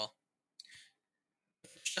 Oh well.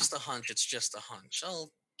 It's just a hunch. It's just a hunch.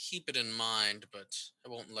 I'll keep it in mind, but I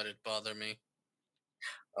won't let it bother me.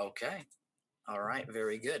 Okay. All right.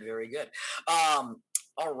 Very good. Very good.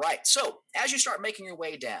 All right. So as you start making your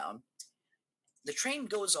way down, the train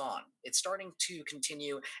goes on. It's starting to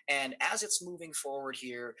continue, and as it's moving forward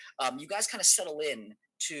here, you guys kind of settle in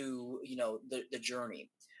to the journey.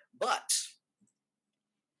 But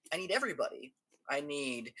I need everybody. I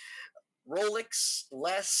need Rolex,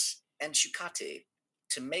 Les, and Shukate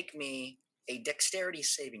to make me a dexterity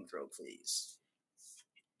saving throw, please.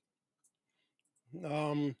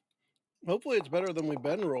 hopefully it's better than we've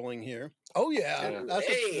been rolling here. Oh yeah, Yeah. that's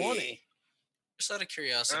a 20. Hey. Just out of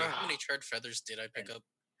curiosity, how many charred feathers did I pick up?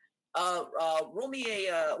 Roll me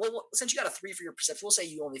a well. Since you got a 3 for your perception, we'll say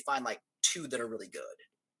you only find like 2 that are really good.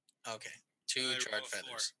 Okay, 2 I charred rolled a 4,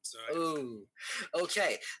 feathers. so I got Ooh,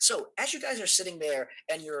 okay. So as you guys are sitting there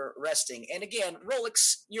and you're resting, and again,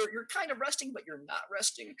 Rolex, you're kind of resting, but you're not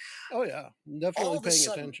resting. Oh yeah, definitely All of a paying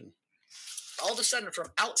sudden- attention. All of a sudden, from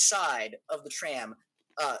outside of the tram,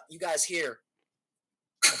 you guys hear.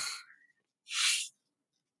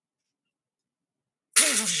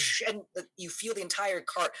 And you feel the entire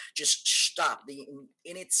cart just stop in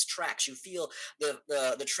its tracks. You feel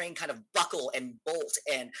the train kind of buckle and bolt,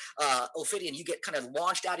 and Ophidian, you get kind of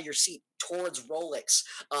launched out of your seat towards Rolex.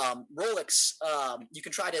 Rolex, you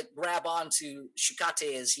can try to grab onto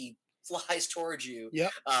Shukate as he flies towards you.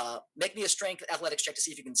 Yep. Make me a strength athletics check to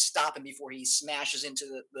see if you can stop him before he smashes into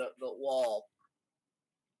the wall.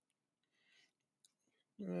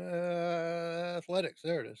 Athletics.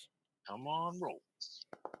 There it is. Come on, roll.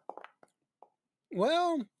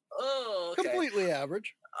 Well, Oh, okay. completely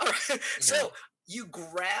average. All right. So you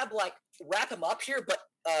wrap him up here, but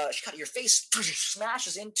your face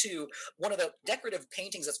smashes into one of the decorative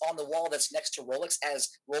paintings that's on the wall that's next to Rolex. As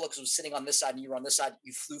Rolex was sitting on this side and you were on this side,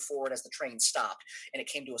 you flew forward as the train stopped, and it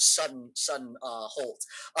came to a sudden halt.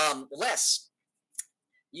 Les,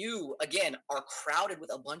 you again are crowded with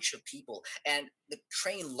a bunch of people, and the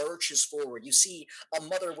train lurches forward. You see a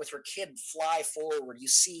mother with her kid fly forward. You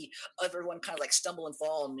see everyone kind of like stumble and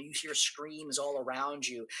fall, and you hear screams all around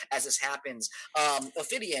you as this happens.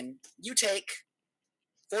 Ophidian, you take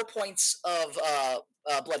 4 points of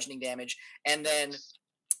bludgeoning damage, and then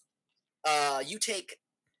you take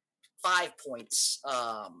 5 points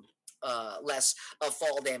less of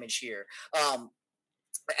fall damage here.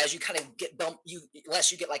 As you kind of get bumped, you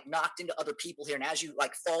get like knocked into other people here, and as you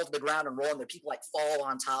like fall to the ground and roll, and the people like fall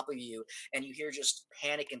on top of you, and you hear just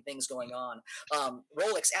panic and things going on.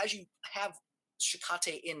 Rolex, as you have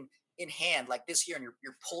Shukate in hand like this here, and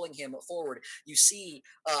you're pulling him forward, you see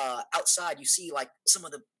outside, you see like some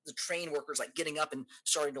of the train workers like getting up and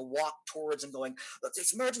starting to walk towards and going,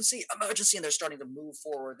 "It's emergency, emergency," and they're starting to move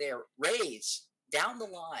forward there. Raise down the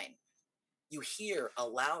line, you hear a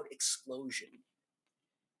loud explosion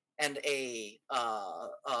and a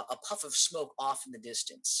puff of smoke off in the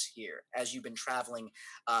distance here as you've been traveling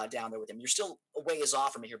down there with him. You're still a ways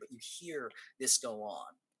off from here, but you hear this go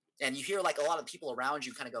on, and you hear like a lot of people around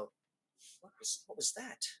you kind of go, "What was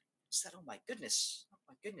that? Was that? Oh my goodness! Oh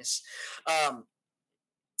my goodness!"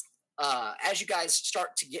 As you guys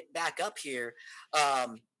start to get back up here,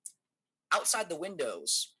 outside the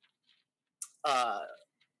windows.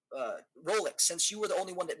 Rolex, since you were the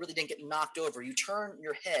only one that really didn't get knocked over, you turn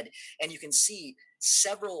your head and you can see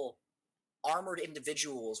several armored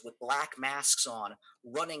individuals with black masks on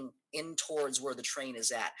running in towards where the train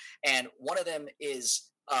is at. And one of them is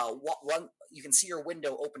one. You can see your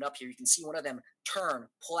window open up here. You can see one of them turn,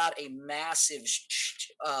 pull out a massive,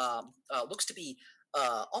 looks to be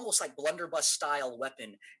almost like blunderbuss style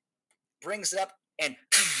weapon, brings it up and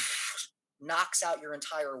knocks out your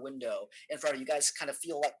entire window in front of you. Guys kind of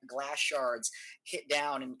feel like the glass shards hit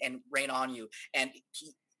down and rain on you. And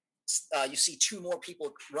you see two more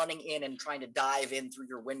people running in and trying to dive in through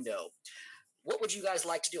your window. What would you guys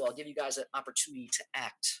like to do? I'll give you guys an opportunity to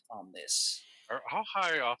act on this. How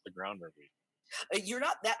high off the ground are we? You're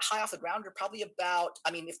not that high off the ground. You're probably about,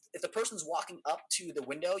 I mean, if the person's walking up to the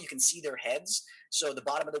window, you can see their heads. So the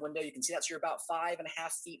bottom of the window, you can see that. So you're about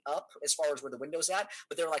 5.5 feet up as far as where the window's at.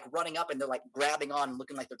 But they're like running up and they're like grabbing on,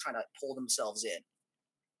 looking like they're trying to pull themselves in.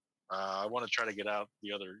 I want to try to get out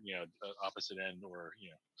the other, opposite end, or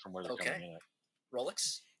from where they're coming in at.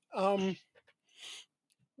 Rolex?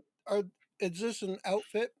 Is this an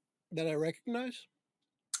outfit that I recognize?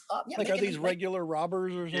 Yeah, like, are these regular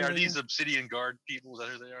robbers or something? Yeah, are these Obsidian Guard people? Is that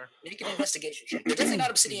who they are? Make an investigation check. They're definitely not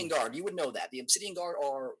Obsidian Guard. You would know that. The Obsidian Guard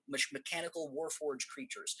are mechanical warforged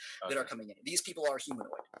creatures that are coming in. These people are humanoid.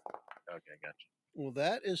 Okay, gotcha. Well,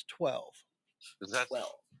 that is 12. Does that 12.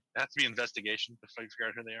 That has to be investigation to figure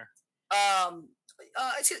out who they are?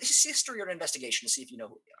 It's history or an investigation to see if you know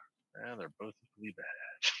who they are. Yeah, they're both equally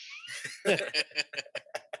bad.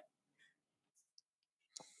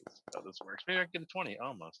 How this works. Maybe I can get a 20,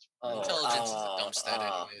 almost. Intelligence is a dumb stat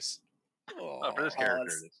anyways. For this character,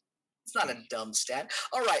 it is. It's not a dumb stat.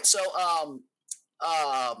 All right, so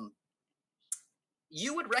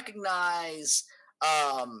you would recognize.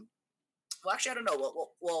 Well, actually, I don't know.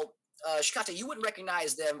 Well, Shikata, you wouldn't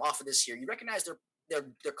recognize them off of this here. You recognize they're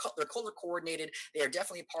color coordinated. They are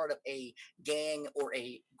definitely part of a gang or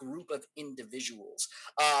a group of individuals.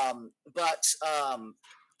 But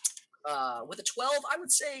with a 12, I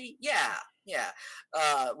would say, yeah.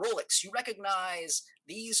 Rolex, you recognize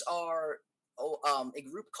these are a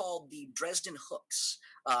group called the Dresden Hooks.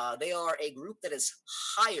 They are a group that is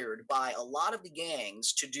hired by a lot of the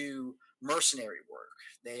gangs to do mercenary work.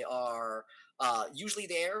 They are usually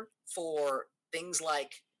there for things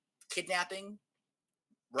like kidnapping,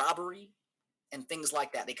 robbery, and things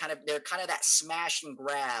like that. They're kind of that smash and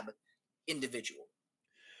grab individual.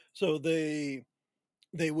 So they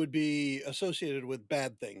would be associated with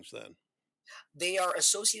bad things then. They are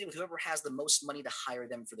associated with whoever has the most money to hire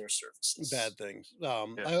them for their services. Bad things.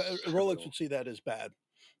 Rolex would see that as bad.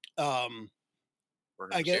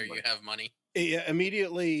 I get you have money. Yeah,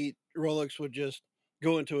 immediately Rolex would just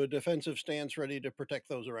go into a defensive stance, ready to protect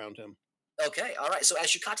those around him. Okay, all right. So as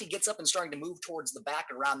Shikati gets up and starting to move towards the back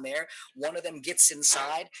around there, one of them gets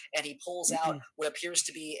inside and he pulls out what appears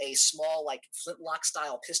to be a small, like, flintlock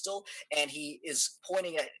style pistol, and he is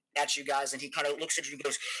pointing at you guys, and he kind of looks at you and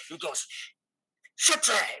goes, "Sit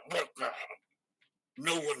there,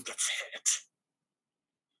 no one gets hit."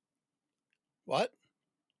 What?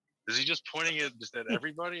 Is he just pointing it just at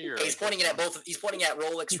everybody, or he's pointing it at both? He's pointing at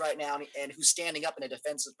Rolex right now, and who's standing up in a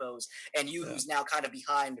defensive pose, and you, who's now kind of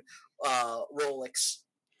behind Rolex.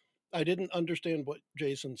 I didn't understand what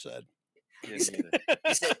Jason said. He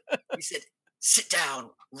said, "Sit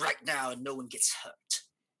down right now, and no one gets hurt."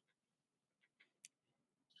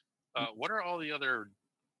 What are all the other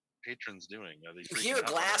patrons doing? Are they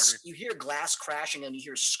you hear glass crashing, and you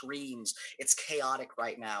hear screams. It's chaotic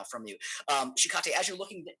right now from you. Shikate, as you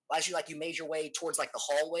made your way towards like the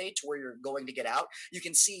hallway to where you're going to get out, you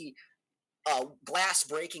can see glass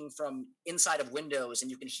breaking from inside of windows,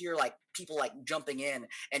 and you can hear like people like jumping in,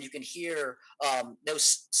 and you can hear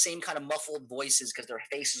those same kind of muffled voices because their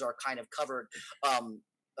faces are kind of covered,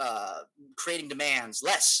 creating demands.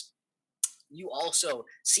 Less. You also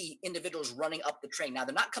see individuals running up the train. Now,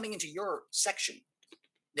 they're not coming into your section.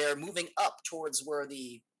 They're moving up towards where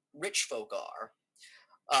the rich folk are.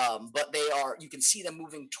 But you can see them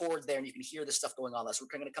moving towards there, and you can hear this stuff going on. So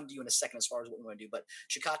we're going to come to you in a second as far as what we want to do. But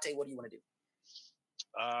Shikate, what do you want to do?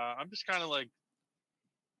 I'm just kind of like,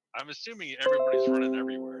 I'm assuming everybody's running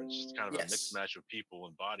everywhere. It's just kind of a mixed match of people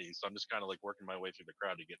and bodies. So I'm just kind of like working my way through the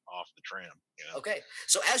crowd to get off the tram. Okay.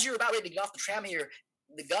 So as you're about ready to get off the tram here,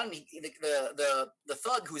 the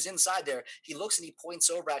thug who's inside there, he looks and he points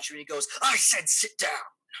over at you and he goes, "I said sit down."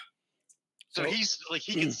 So he's like,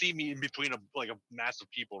 he can see me in between a mass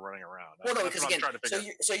of people running around. Well, no, because again,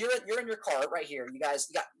 so you're in your car right here. You got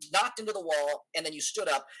knocked into the wall, and then you stood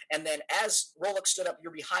up, and then as Rolex stood up,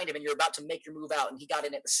 you're behind him, and you're about to make your move out, and he got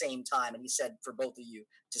in at the same time, and he said for both of you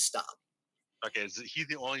to stop. Okay, is he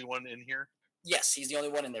the only one in here? Yes, he's the only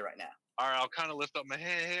one in there right now. All right, I'll kind of lift up my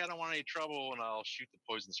hey, I don't want any trouble, and I'll shoot the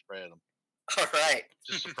poison spray at him. All right.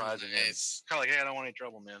 Just surprising him. Nice. Kind of like, hey, I don't want any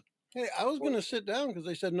trouble, man. Hey, I was going to sit down because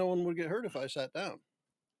they said no one would get hurt if I sat down.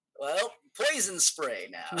 Well, poison spray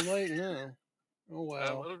now. Too late now. Oh,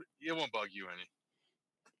 wow. It won't bug you any.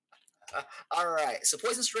 All right. So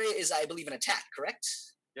poison spray is, I believe, an attack, correct?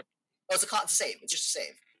 Yep. Oh, it's a save. It's just a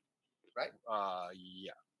save, right?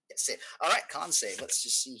 Yeah. Save. All right, con save. Let's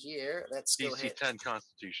just see here. Let's go ahead. DC 10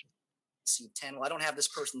 Constitution. DC 10. Well, I don't have this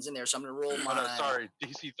person's in there, so I'm going to roll my... Oh, no, sorry.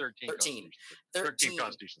 DC 13. 13. 13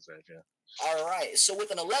 Constitution save, yeah. All right. So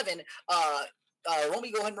with an 11, roll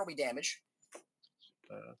me, go ahead and roll me damage.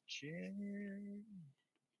 Okay.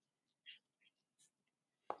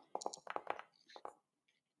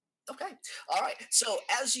 Okay. All right. So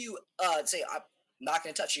as you say, I'm not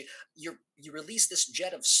going to touch you. You release this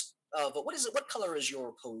jet of what is it? What color is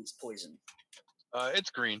your poison? It's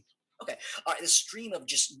green. Okay. All right. This stream of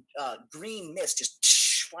just green mist just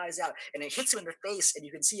flies out, and it hits him in the face, and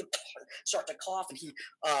you can see him start to cough, and he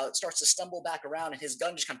starts to stumble back around, and his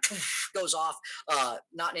gun just kind of goes off,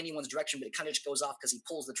 not in anyone's direction, but it kind of just goes off because he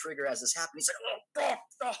pulls the trigger as this happens. He's like,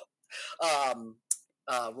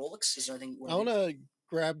 Rolex, is there anything you I want to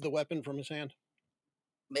grab the weapon from his hand.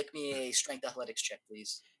 Make me a strength athletics check,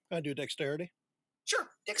 please. Can I do dexterity? Sure.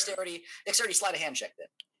 Dexterity, sleight of hand check then.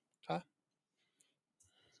 Huh?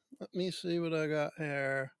 Let me see what I got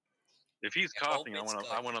here. If he's I hope coughing, it's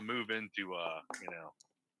I want to move into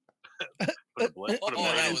put a blade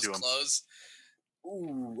that was into him. close.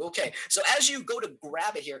 Ooh, okay. So as you go to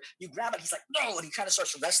grab it here, you grab it. He's like, no, and he kind of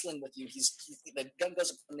starts wrestling with you. The gun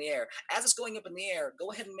goes up in the air. As it's going up in the air,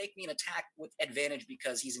 go ahead and make me an attack with advantage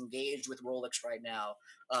because he's engaged with Rolex right now.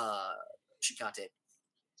 Shikate.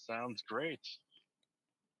 Sounds great.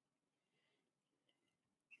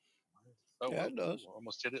 Oh, Yeah, it does.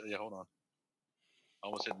 Almost hit it. Yeah, hold on.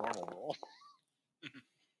 Almost hit normal roll.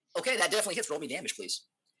 Okay, that definitely hits. Roll me damage, please.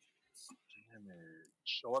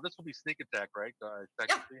 Damage. Well, this will be sneak attack, right?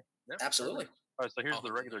 Technically. Yeah, absolutely. All right, so here's Oh,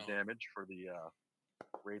 the regular no. damage for the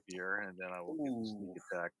rapier, and then I will get the sneak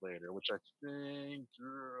attack later, which I think,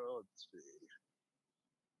 let's see.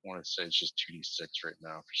 I want to say it's just 2d6 right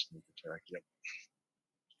now for sneak attack. Yep.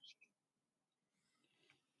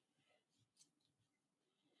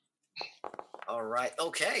 All right.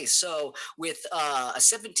 Okay. So with a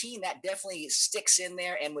 17, that definitely sticks in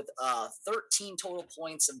there, and with 13 total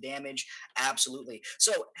points of damage, absolutely.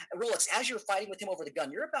 So Rolex, as you're fighting with him over the gun,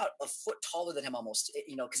 you're about a foot taller than him, almost.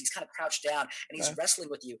 Because he's kind of crouched down and he's wrestling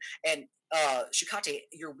with you. And Shikate,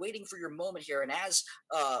 you're waiting for your moment here, and as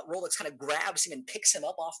Rolex kind of grabs him and picks him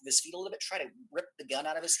up off of his feet a little bit, try to rip the gun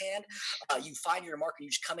out of his hand, you find your mark and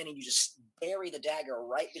you just come in and you just bury the dagger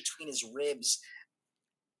right between his ribs.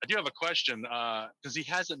 I do have a question, because he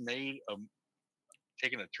hasn't made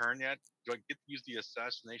taken a turn yet. Do I get to use the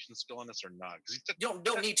assassination skill on this or not? Because You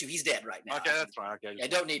don't need to. He's dead right now. Okay, that's fine. Okay, Yeah,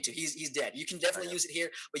 don't need to. He's dead. You can definitely use it here,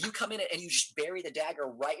 but you come in and you just bury the dagger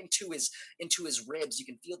right into his ribs. You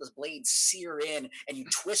can feel this blade sear in, and you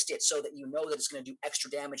twist it so that you know that it's going to do extra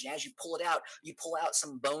damage. And as you pull it out, you pull out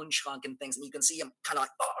some bone chunk and things, and you can see him kind of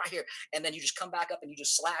like, oh, right here. And then you just come back up and you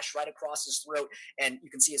just slash right across his throat, and you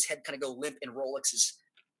can see his head kind of go limp in Rolex's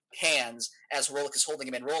hands as Rolex is holding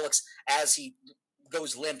him in. Rolex, as he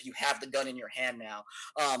goes limp, you have the gun in your hand now.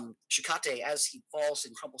 Shikate, as he falls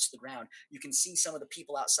and crumples to the ground, you can see some of the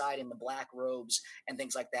people outside in the black robes and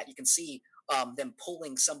things like that. You can see them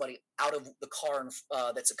pulling somebody out of the car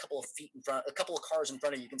that's a couple of feet in front, a couple of cars in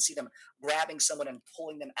front of you. You can see them grabbing someone and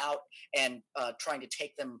pulling them out and trying to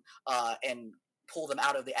take them and pull them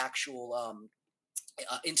out of the actual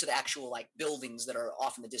into the actual like buildings that are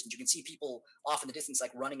off in the distance. You can see people off in the distance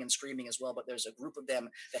like running and screaming as well, but there's a group of them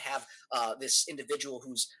that have this individual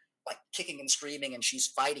who's like kicking and screaming, and she's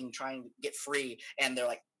fighting, trying to get free, and they're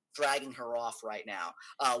like dragging her off right now.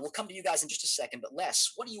 We'll come to you guys in just a second, but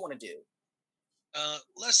Les, what do you want to do?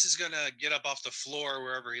 Les is gonna get up off the floor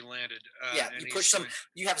wherever he landed. Yeah, you push some.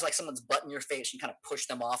 You have like someone's butt in your face. You kind of push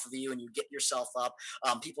them off of you, and you get yourself up.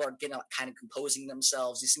 People are getting kind of composing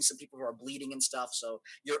themselves. You see some people who are bleeding and stuff. So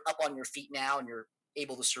you're up on your feet now, and you're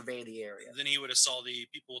able to survey the area. Then he would assault the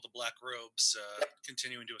people with the black robes,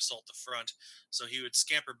 continuing to assault the front. So he would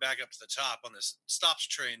scamper back up to the top on this stops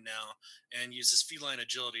train now, and use his feline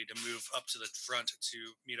agility to move up to the front to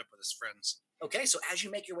meet up with his friends. Okay, so as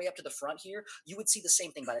you make your way up to the front here, you would see the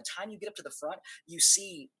same thing. By the time you get up to the front, you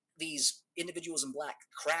see these individuals in black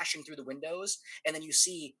crashing through the windows, and then you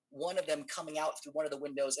see one of them coming out through one of the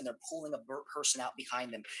windows, and they're pulling a person out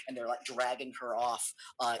behind them, and they're like dragging her off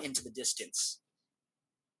into the distance.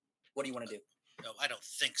 What do you want to do? No, I don't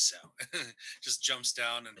think so. Just jumps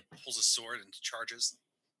down and pulls a sword and charges.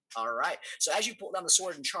 All right. So as you pull down the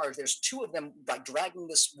sword and charge, there's two of them like dragging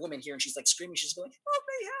this woman here, and she's like screaming. She's going, "Help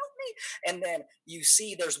me! Help me!" And then you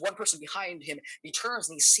see there's one person behind him. He turns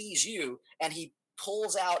and he sees you, and he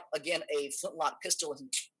pulls out again a flintlock pistol,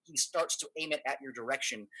 and he starts to aim it at your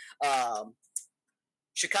direction. Um,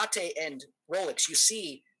 Shikate and Rolex, you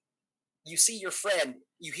see your friend.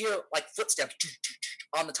 You hear like footsteps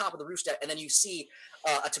on the top of the roof step, and then you see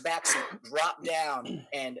a tabaxi drop down.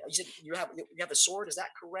 And you have a sword. Is that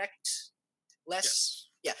correct? Les? Yes.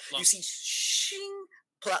 Yeah. Long- You see shing,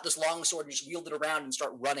 pull out this long sword and just wield it around and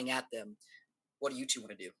start running at them. What do you two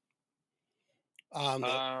want to do?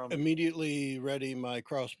 Immediately ready my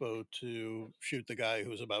crossbow to shoot the guy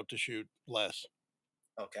who's about to shoot Les.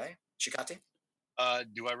 Okay. Shikate?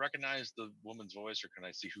 Do I recognize the woman's voice, or can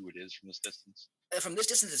I see who it is from this distance? From this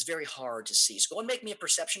distance, it's very hard to see. So go and make me a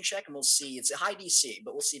perception check, and we'll see. It's a high DC,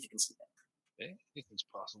 but we'll see if you can see that. Okay, anything's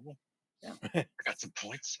possible. Yeah. I got some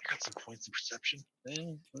points. I got some points in perception.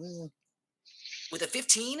 With a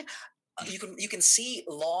 15, you can see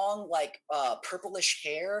long like purplish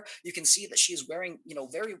hair. You can see that she's wearing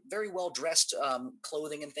very very well dressed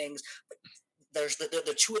clothing and things. But there's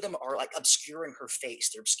the two of them are like obscuring her face.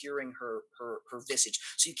 They're obscuring her visage,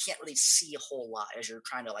 so you can't really see a whole lot as you're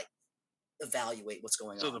trying to like evaluate what's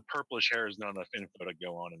going on. So the purplish hair is not enough info to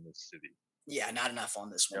go on in this city. Yeah, not enough on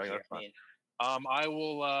this one. Yeah, Here. that's fine.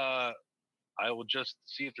 I will just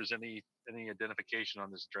see if there's any identification on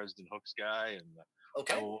this Dresden Hooks guy, and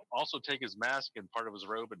Okay. I will also take his mask and part of his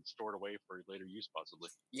robe and store it away for later use, possibly.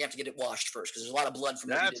 You have to get it washed first because there's a lot of blood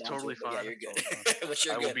from That's what you did totally onto it, but fine. Yeah, you're That's good. totally But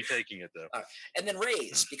you're I good. will be taking it though. All right. And then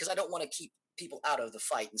Raise, because I don't want to keep people out of the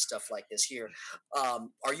fight and stuff like this here.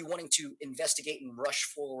 Are you wanting to investigate and rush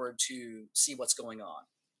forward to see what's going on?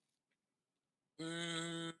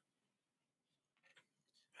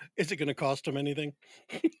 Is it going to cost him anything?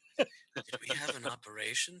 Did we have an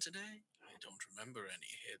operation today? I don't remember any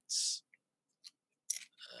hits.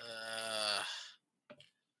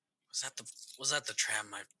 Was that the tram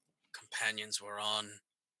my companions were on?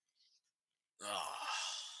 Oh,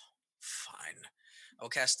 fine. I'll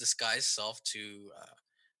cast Disguise Self to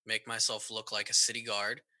make myself look like a city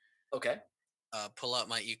guard. Okay. Pull out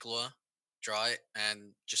my Ikla, draw it,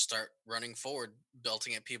 and just start running forward,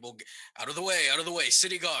 belting at people. Out of the way,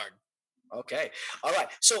 city guard. Okay. All right.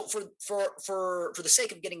 So for the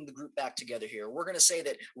sake of getting the group back together here, we're going to say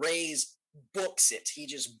that Raise books it. He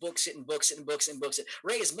just books it and books it and books it and books it.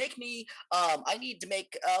 Raise, make me. I need to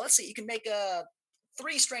make. Let's see. You can make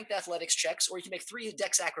 3 strength athletics checks, or you can make 3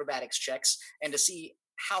 dex acrobatics checks, and to see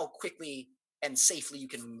how quickly and safely you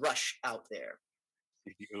can rush out there.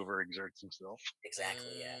 If he overexerts himself. Exactly.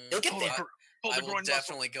 Yeah. He'll get there. I will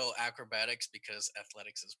definitely go acrobatics because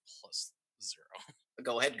athletics is +0.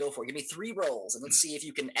 Go ahead, go for it. Give me 3 rolls, and let's see if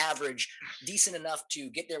you can average decent enough to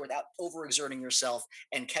get there without overexerting yourself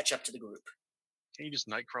and catch up to the group. Can you just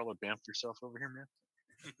Nightcrawler Bamf yourself over here, man?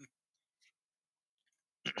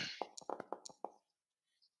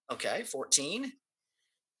 Okay, 14.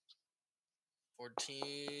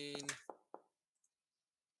 14.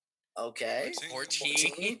 Okay.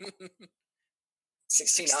 14.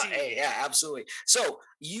 16. Hey, yeah, absolutely. So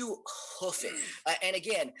you hoof it. And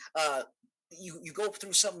again, you go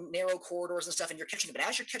through some narrow corridors and stuff, and you're catching up. But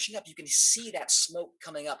as you're catching up, you can see that smoke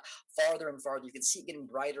coming up farther and farther. You can see it getting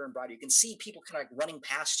brighter and brighter. You can see people kind of like running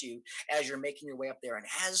past you as you're making your way up there. And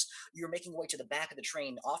as you're making your way to the back of the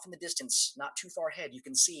train, off in the distance, not too far ahead, you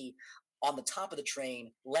can see on the top of the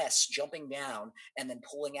train, Les jumping down and then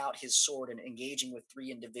pulling out his sword and engaging with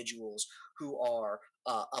 3 individuals who are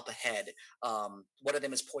up ahead. One of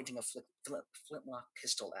them is pointing a flintlock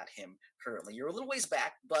pistol at him currently. You're a little ways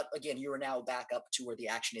back, but again, you are now back up to where the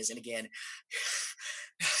action is. And again,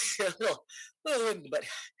 but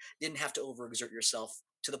didn't have to overexert yourself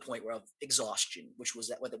to the point where of exhaustion, which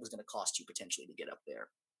was what it was going to cost you potentially to get up there.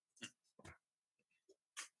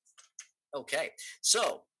 Okay,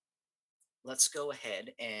 so let's go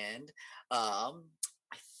ahead and I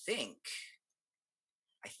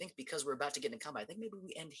think because we're about to get in combat, I think maybe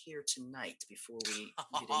we end here tonight before we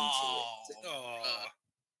get into it.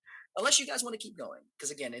 Unless you guys want to keep going,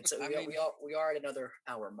 because again, it's we are at another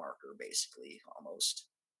hour marker, basically, almost.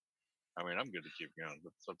 I mean, I'm good to keep going,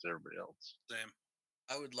 but it's up to everybody else. Same.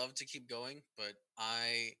 I would love to keep going, but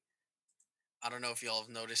I don't know if y'all have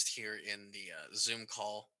noticed here in the Zoom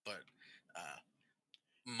call, but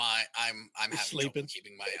I'm having Sleeping. trouble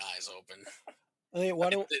keeping my eyes open. I think why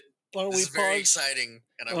don't This we is very pause? exciting,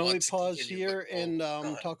 and I Why don't want we to pause continue, here but- and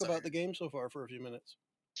sorry. talk about the game so far for a few minutes?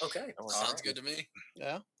 Okay, Sounds good to me.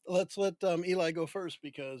 Yeah, let's let Eli go first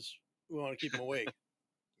because we want to keep him awake.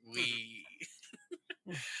 We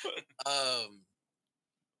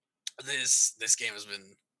this game has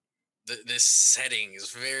been this setting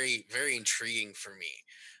is very very intriguing for me.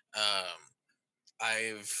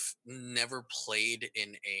 I've never played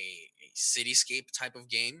in a cityscape type of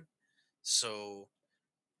game, so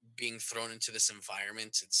being thrown into this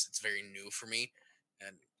environment, it's very new for me.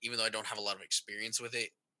 And even though I don't have a lot of experience with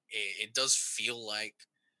it does feel like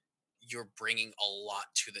you're bringing a lot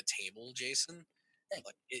to the table, Jason. Thank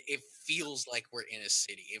Like it feels like we're in a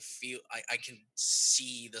city. I can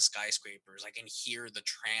see the skyscrapers. I can hear the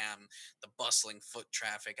tram, the bustling foot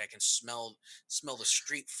traffic. I can smell the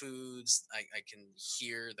street foods. I can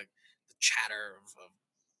hear the chatter of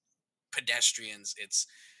pedestrians.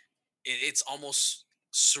 It's almost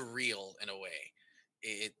surreal in a way.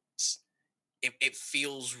 It's it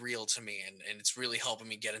feels real to me, and it's really helping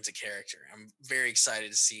me get into character. I'm very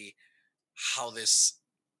excited to see how this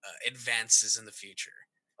advances in the future.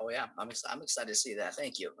 Oh yeah, I'm excited to see that.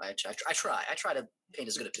 Thank you. I try to paint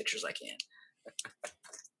as good a picture as I can.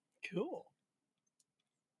 Cool.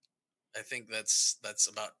 I think that's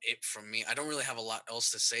about it from me. I don't really have a lot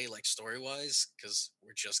else to say, like story wise, because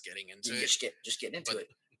we're just getting into it. Just getting into But it.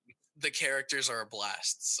 the characters are a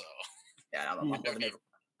blast. So Yeah, I'm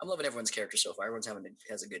loving everyone's character so far. Everyone's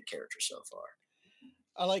has a good character so far.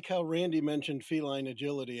 I like how Randy mentioned feline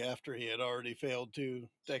agility after he had already failed 2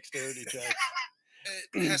 dexterity checks.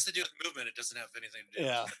 It has to do with movement. It doesn't have anything to do.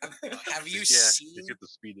 Yeah. have you Yeah, seen? you get to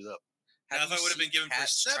speed it up. Now, Have if I you would have been seen given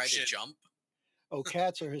cats try to perception, jump? Oh,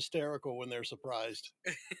 cats are hysterical when they're surprised.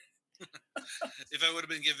 if I would have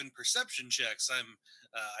been given perception checks, I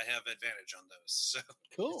have advantage on those. So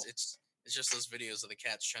Cool. It's just those videos of the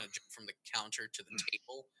cats trying to jump from the counter to the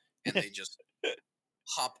table, and they just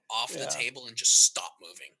hop off the Yeah. table and just stop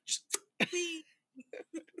moving. Just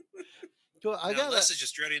Cool. I now gotta, Les is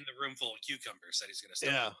just dreading the room full of cucumbers that he's going to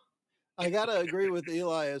step yeah, on. I gotta agree with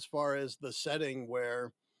Eli as far as the setting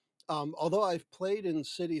where, although I've played in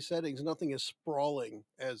city settings, nothing is sprawling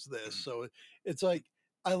as this. So it's like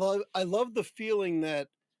I love the feeling that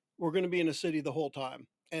we're going to be in a city the whole time,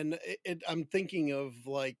 and I'm thinking of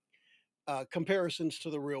like comparisons to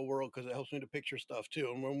the real world because it helps me to picture stuff too.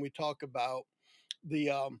 And when we talk about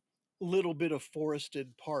the little bit of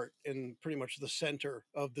forested part in pretty much the center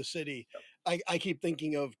of the city, I keep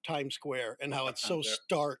thinking of Times Square and how it's so Times Square.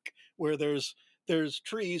 stark, where there's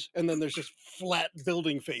trees and then there's just flat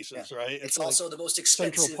building faces, right? It's like also the most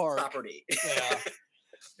Central expensive Park. property.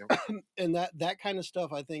 Yeah. And that kind of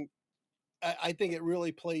stuff, I think it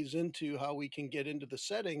really plays into how we can get into the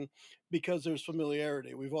setting because there's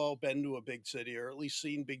familiarity. We've all been to a big city or at least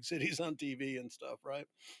seen big cities on TV and stuff, right?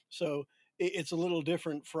 So it's a little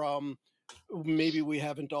different from maybe we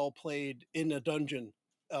haven't all played in a dungeon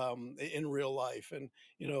in real life and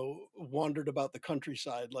wandered about the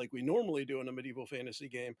countryside like we normally do in a medieval fantasy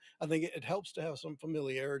game. I think it helps to have some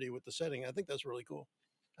familiarity with the setting. I think that's really cool.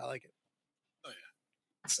 I like it. Oh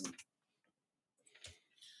yeah, Awesome.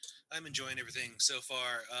 I'm enjoying everything so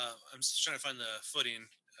far. I'm just trying to find the footing,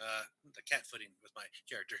 the cat footing with my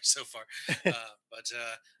character so far. But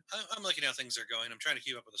I'm liking how things are going. I'm trying to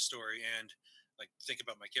keep up with the story and like think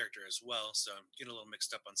about my character as well. So I'm getting a little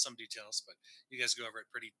mixed up on some details, but you guys go over it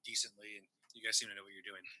pretty decently, and you guys seem to know what you're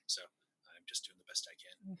doing. So I'm just doing the best I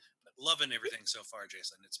can. But loving everything so far,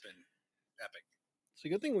 Jason. It's been epic. It's a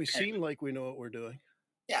good thing we seem like we know what we're doing.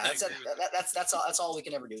 Yeah, I that's agree with that's all we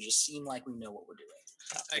can ever do. Just seem like we know what we're doing.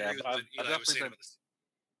 I Yeah, agree with but what Eli was saying about this.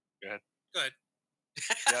 Go ahead. Go ahead.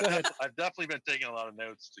 Yeah, Go ahead. I've definitely been taking a lot of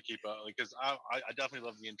notes to keep up because I definitely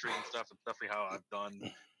love the intriguing stuff. It's definitely how I've done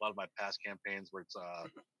a lot of my past campaigns where it's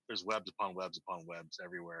there's webs upon webs upon webs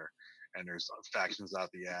everywhere, and there's factions out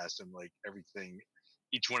the ass and like everything.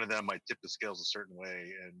 Each one of them might tip the scales a certain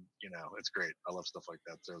way, and it's great. I love stuff like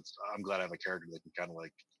that. So I'm glad I have a character that can kind of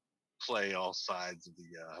like play all sides of the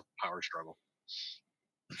power struggle.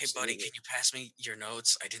 hey buddy, can you pass me your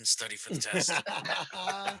notes? I didn't study for the test.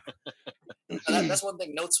 That's one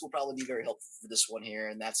thing. Notes will probably be very helpful for this one here,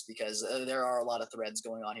 and that's because there are a lot of threads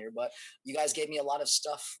going on here. But you guys gave me a lot of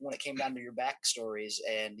stuff when it came down to your backstories,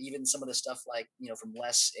 and even some of the stuff like from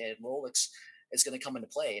Les and Rolex. It's going to come into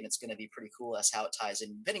play, and it's going to be pretty cool as how it ties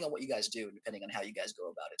in, depending on what you guys do, and depending on how you guys go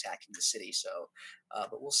about attacking the city. So,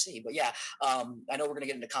 but we'll see. But yeah, I know we're going to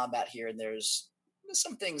get into combat here, and there's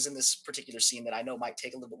some things in this particular scene that I know might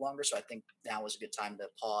take a little bit longer. So I think now is a good time to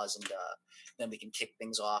pause, and then we can kick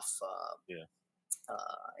things off.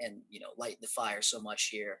 And light the fire so much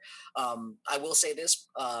here. I will say this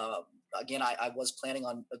again. I was planning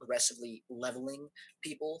on aggressively leveling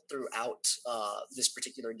people throughout this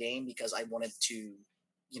particular game because I wanted to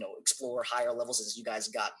explore higher levels as you guys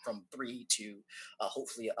got from 3 to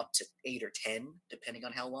hopefully up to 8 or 10, depending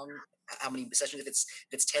on how many sessions. If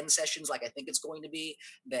it's 10 sessions, like I think it's going to be,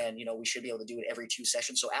 then we should be able to do it every 2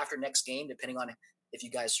 sessions. So after next game, depending on if you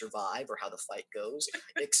guys survive or how the fight goes,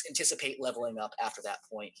 anticipate leveling up after that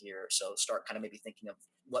point here. So start kind of maybe thinking of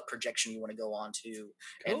what projection you want to go on to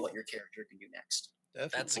and what your character can do next.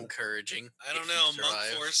 Definitely. That's encouraging. I don't know. Monk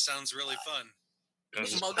Force sounds really fun.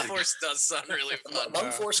 Monk Force does sound really fun.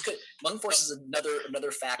 Monk Force is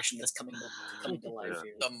another faction that's coming to life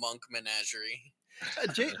here. The Monk Menagerie.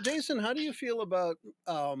 Jason, how do you feel about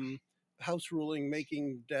house ruling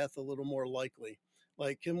making death a little more likely?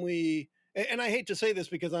 Like, can we? And I hate to say this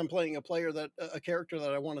because I'm playing a character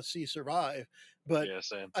that I want to see survive, but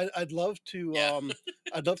I'd love to.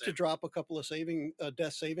 I'd love to drop a couple of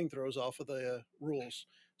death saving throws off of the rules,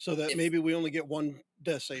 so that maybe we only get one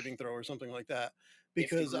death saving throw or something like that.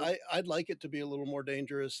 Because I'd like it to be a little more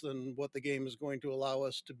dangerous than what the game is going to allow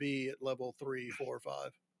us to be at level 3, 4,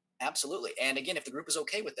 5. Absolutely. And again, if the group is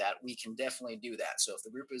okay with that, we can definitely do that. So if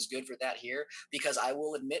the group is good for that here, because I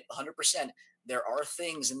will admit 100%, there are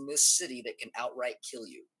things in this city that can outright kill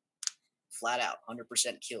you. Flat out,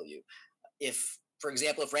 100% kill you. If, for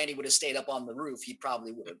example, if Randy would have stayed up on the roof, he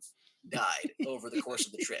probably would have died over the course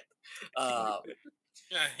of the trip.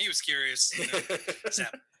 Yeah, he was curious.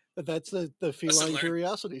 But that's the feline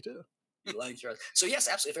curiosity too. So yes,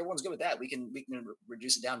 absolutely. If everyone's good with that, we can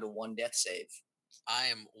reduce it down to 1 death save. I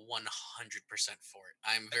am 100% for it.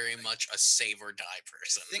 I'm very much a save or die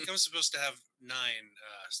person. I think I'm supposed to have 9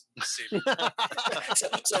 save.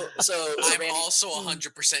 So I'm Randy, also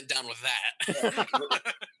 100% down with that.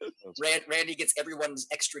 Randy gets everyone's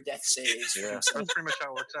extra death saves. Yeah, that's pretty much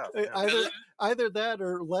how it works out. Either that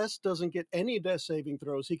or Les doesn't get any death saving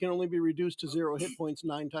throws. He can only be reduced to 0 hit points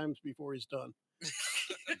 9 times before he's done.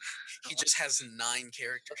 He just has 9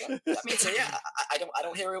 characters. I mean, so yeah, I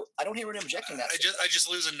don't hear an objecting that. I just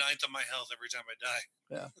lose a 9th of my health every time I die.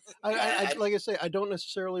 Yeah, like I say, I don't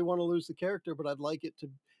necessarily want to lose the character, but I'd like it to.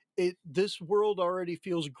 This world already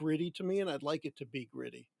feels gritty to me, and I'd like it to be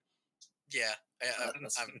gritty. Yeah,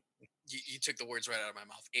 you took the words right out of my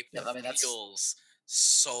mouth. It feels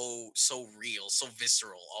so real, so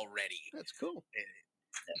visceral already. That's cool.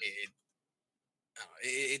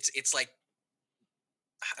 It's like,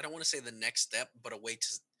 I don't want to say the next step, but a way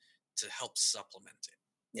to help supplement it.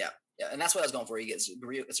 Yeah, and that's what I was going for. It's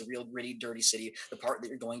a real gritty, dirty city. The part that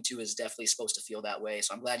you're going to is definitely supposed to feel that way.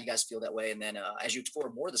 So I'm glad you guys feel that way. And then as you explore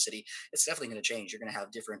more of the city, it's definitely going to change. You're going to have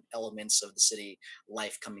different elements of the city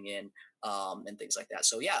life coming in and things like that.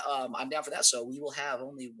 So yeah, I'm down for that. So we will have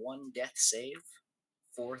only 1 death save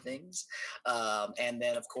for things, and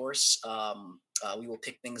then of course we will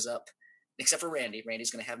pick things up. Except for Randy. Randy's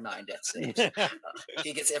going to have 9 death saves.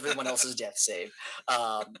 He gets everyone else's death save.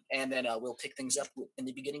 And then we'll pick things up in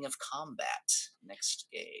the beginning of combat next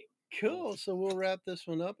game. Cool. So we'll wrap this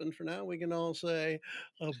one up. And for now, we can all say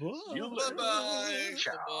bye-bye. Bye-bye.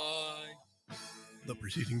 Bye. The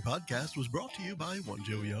preceding podcast was brought to you by One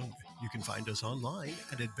Joe Young. You can find us online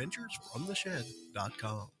at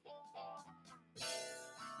adventuresfromtheshed.com.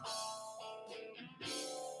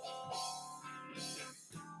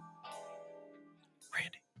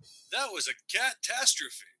 That was a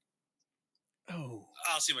catastrophe. Oh.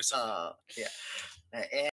 I'll see myself. Yeah.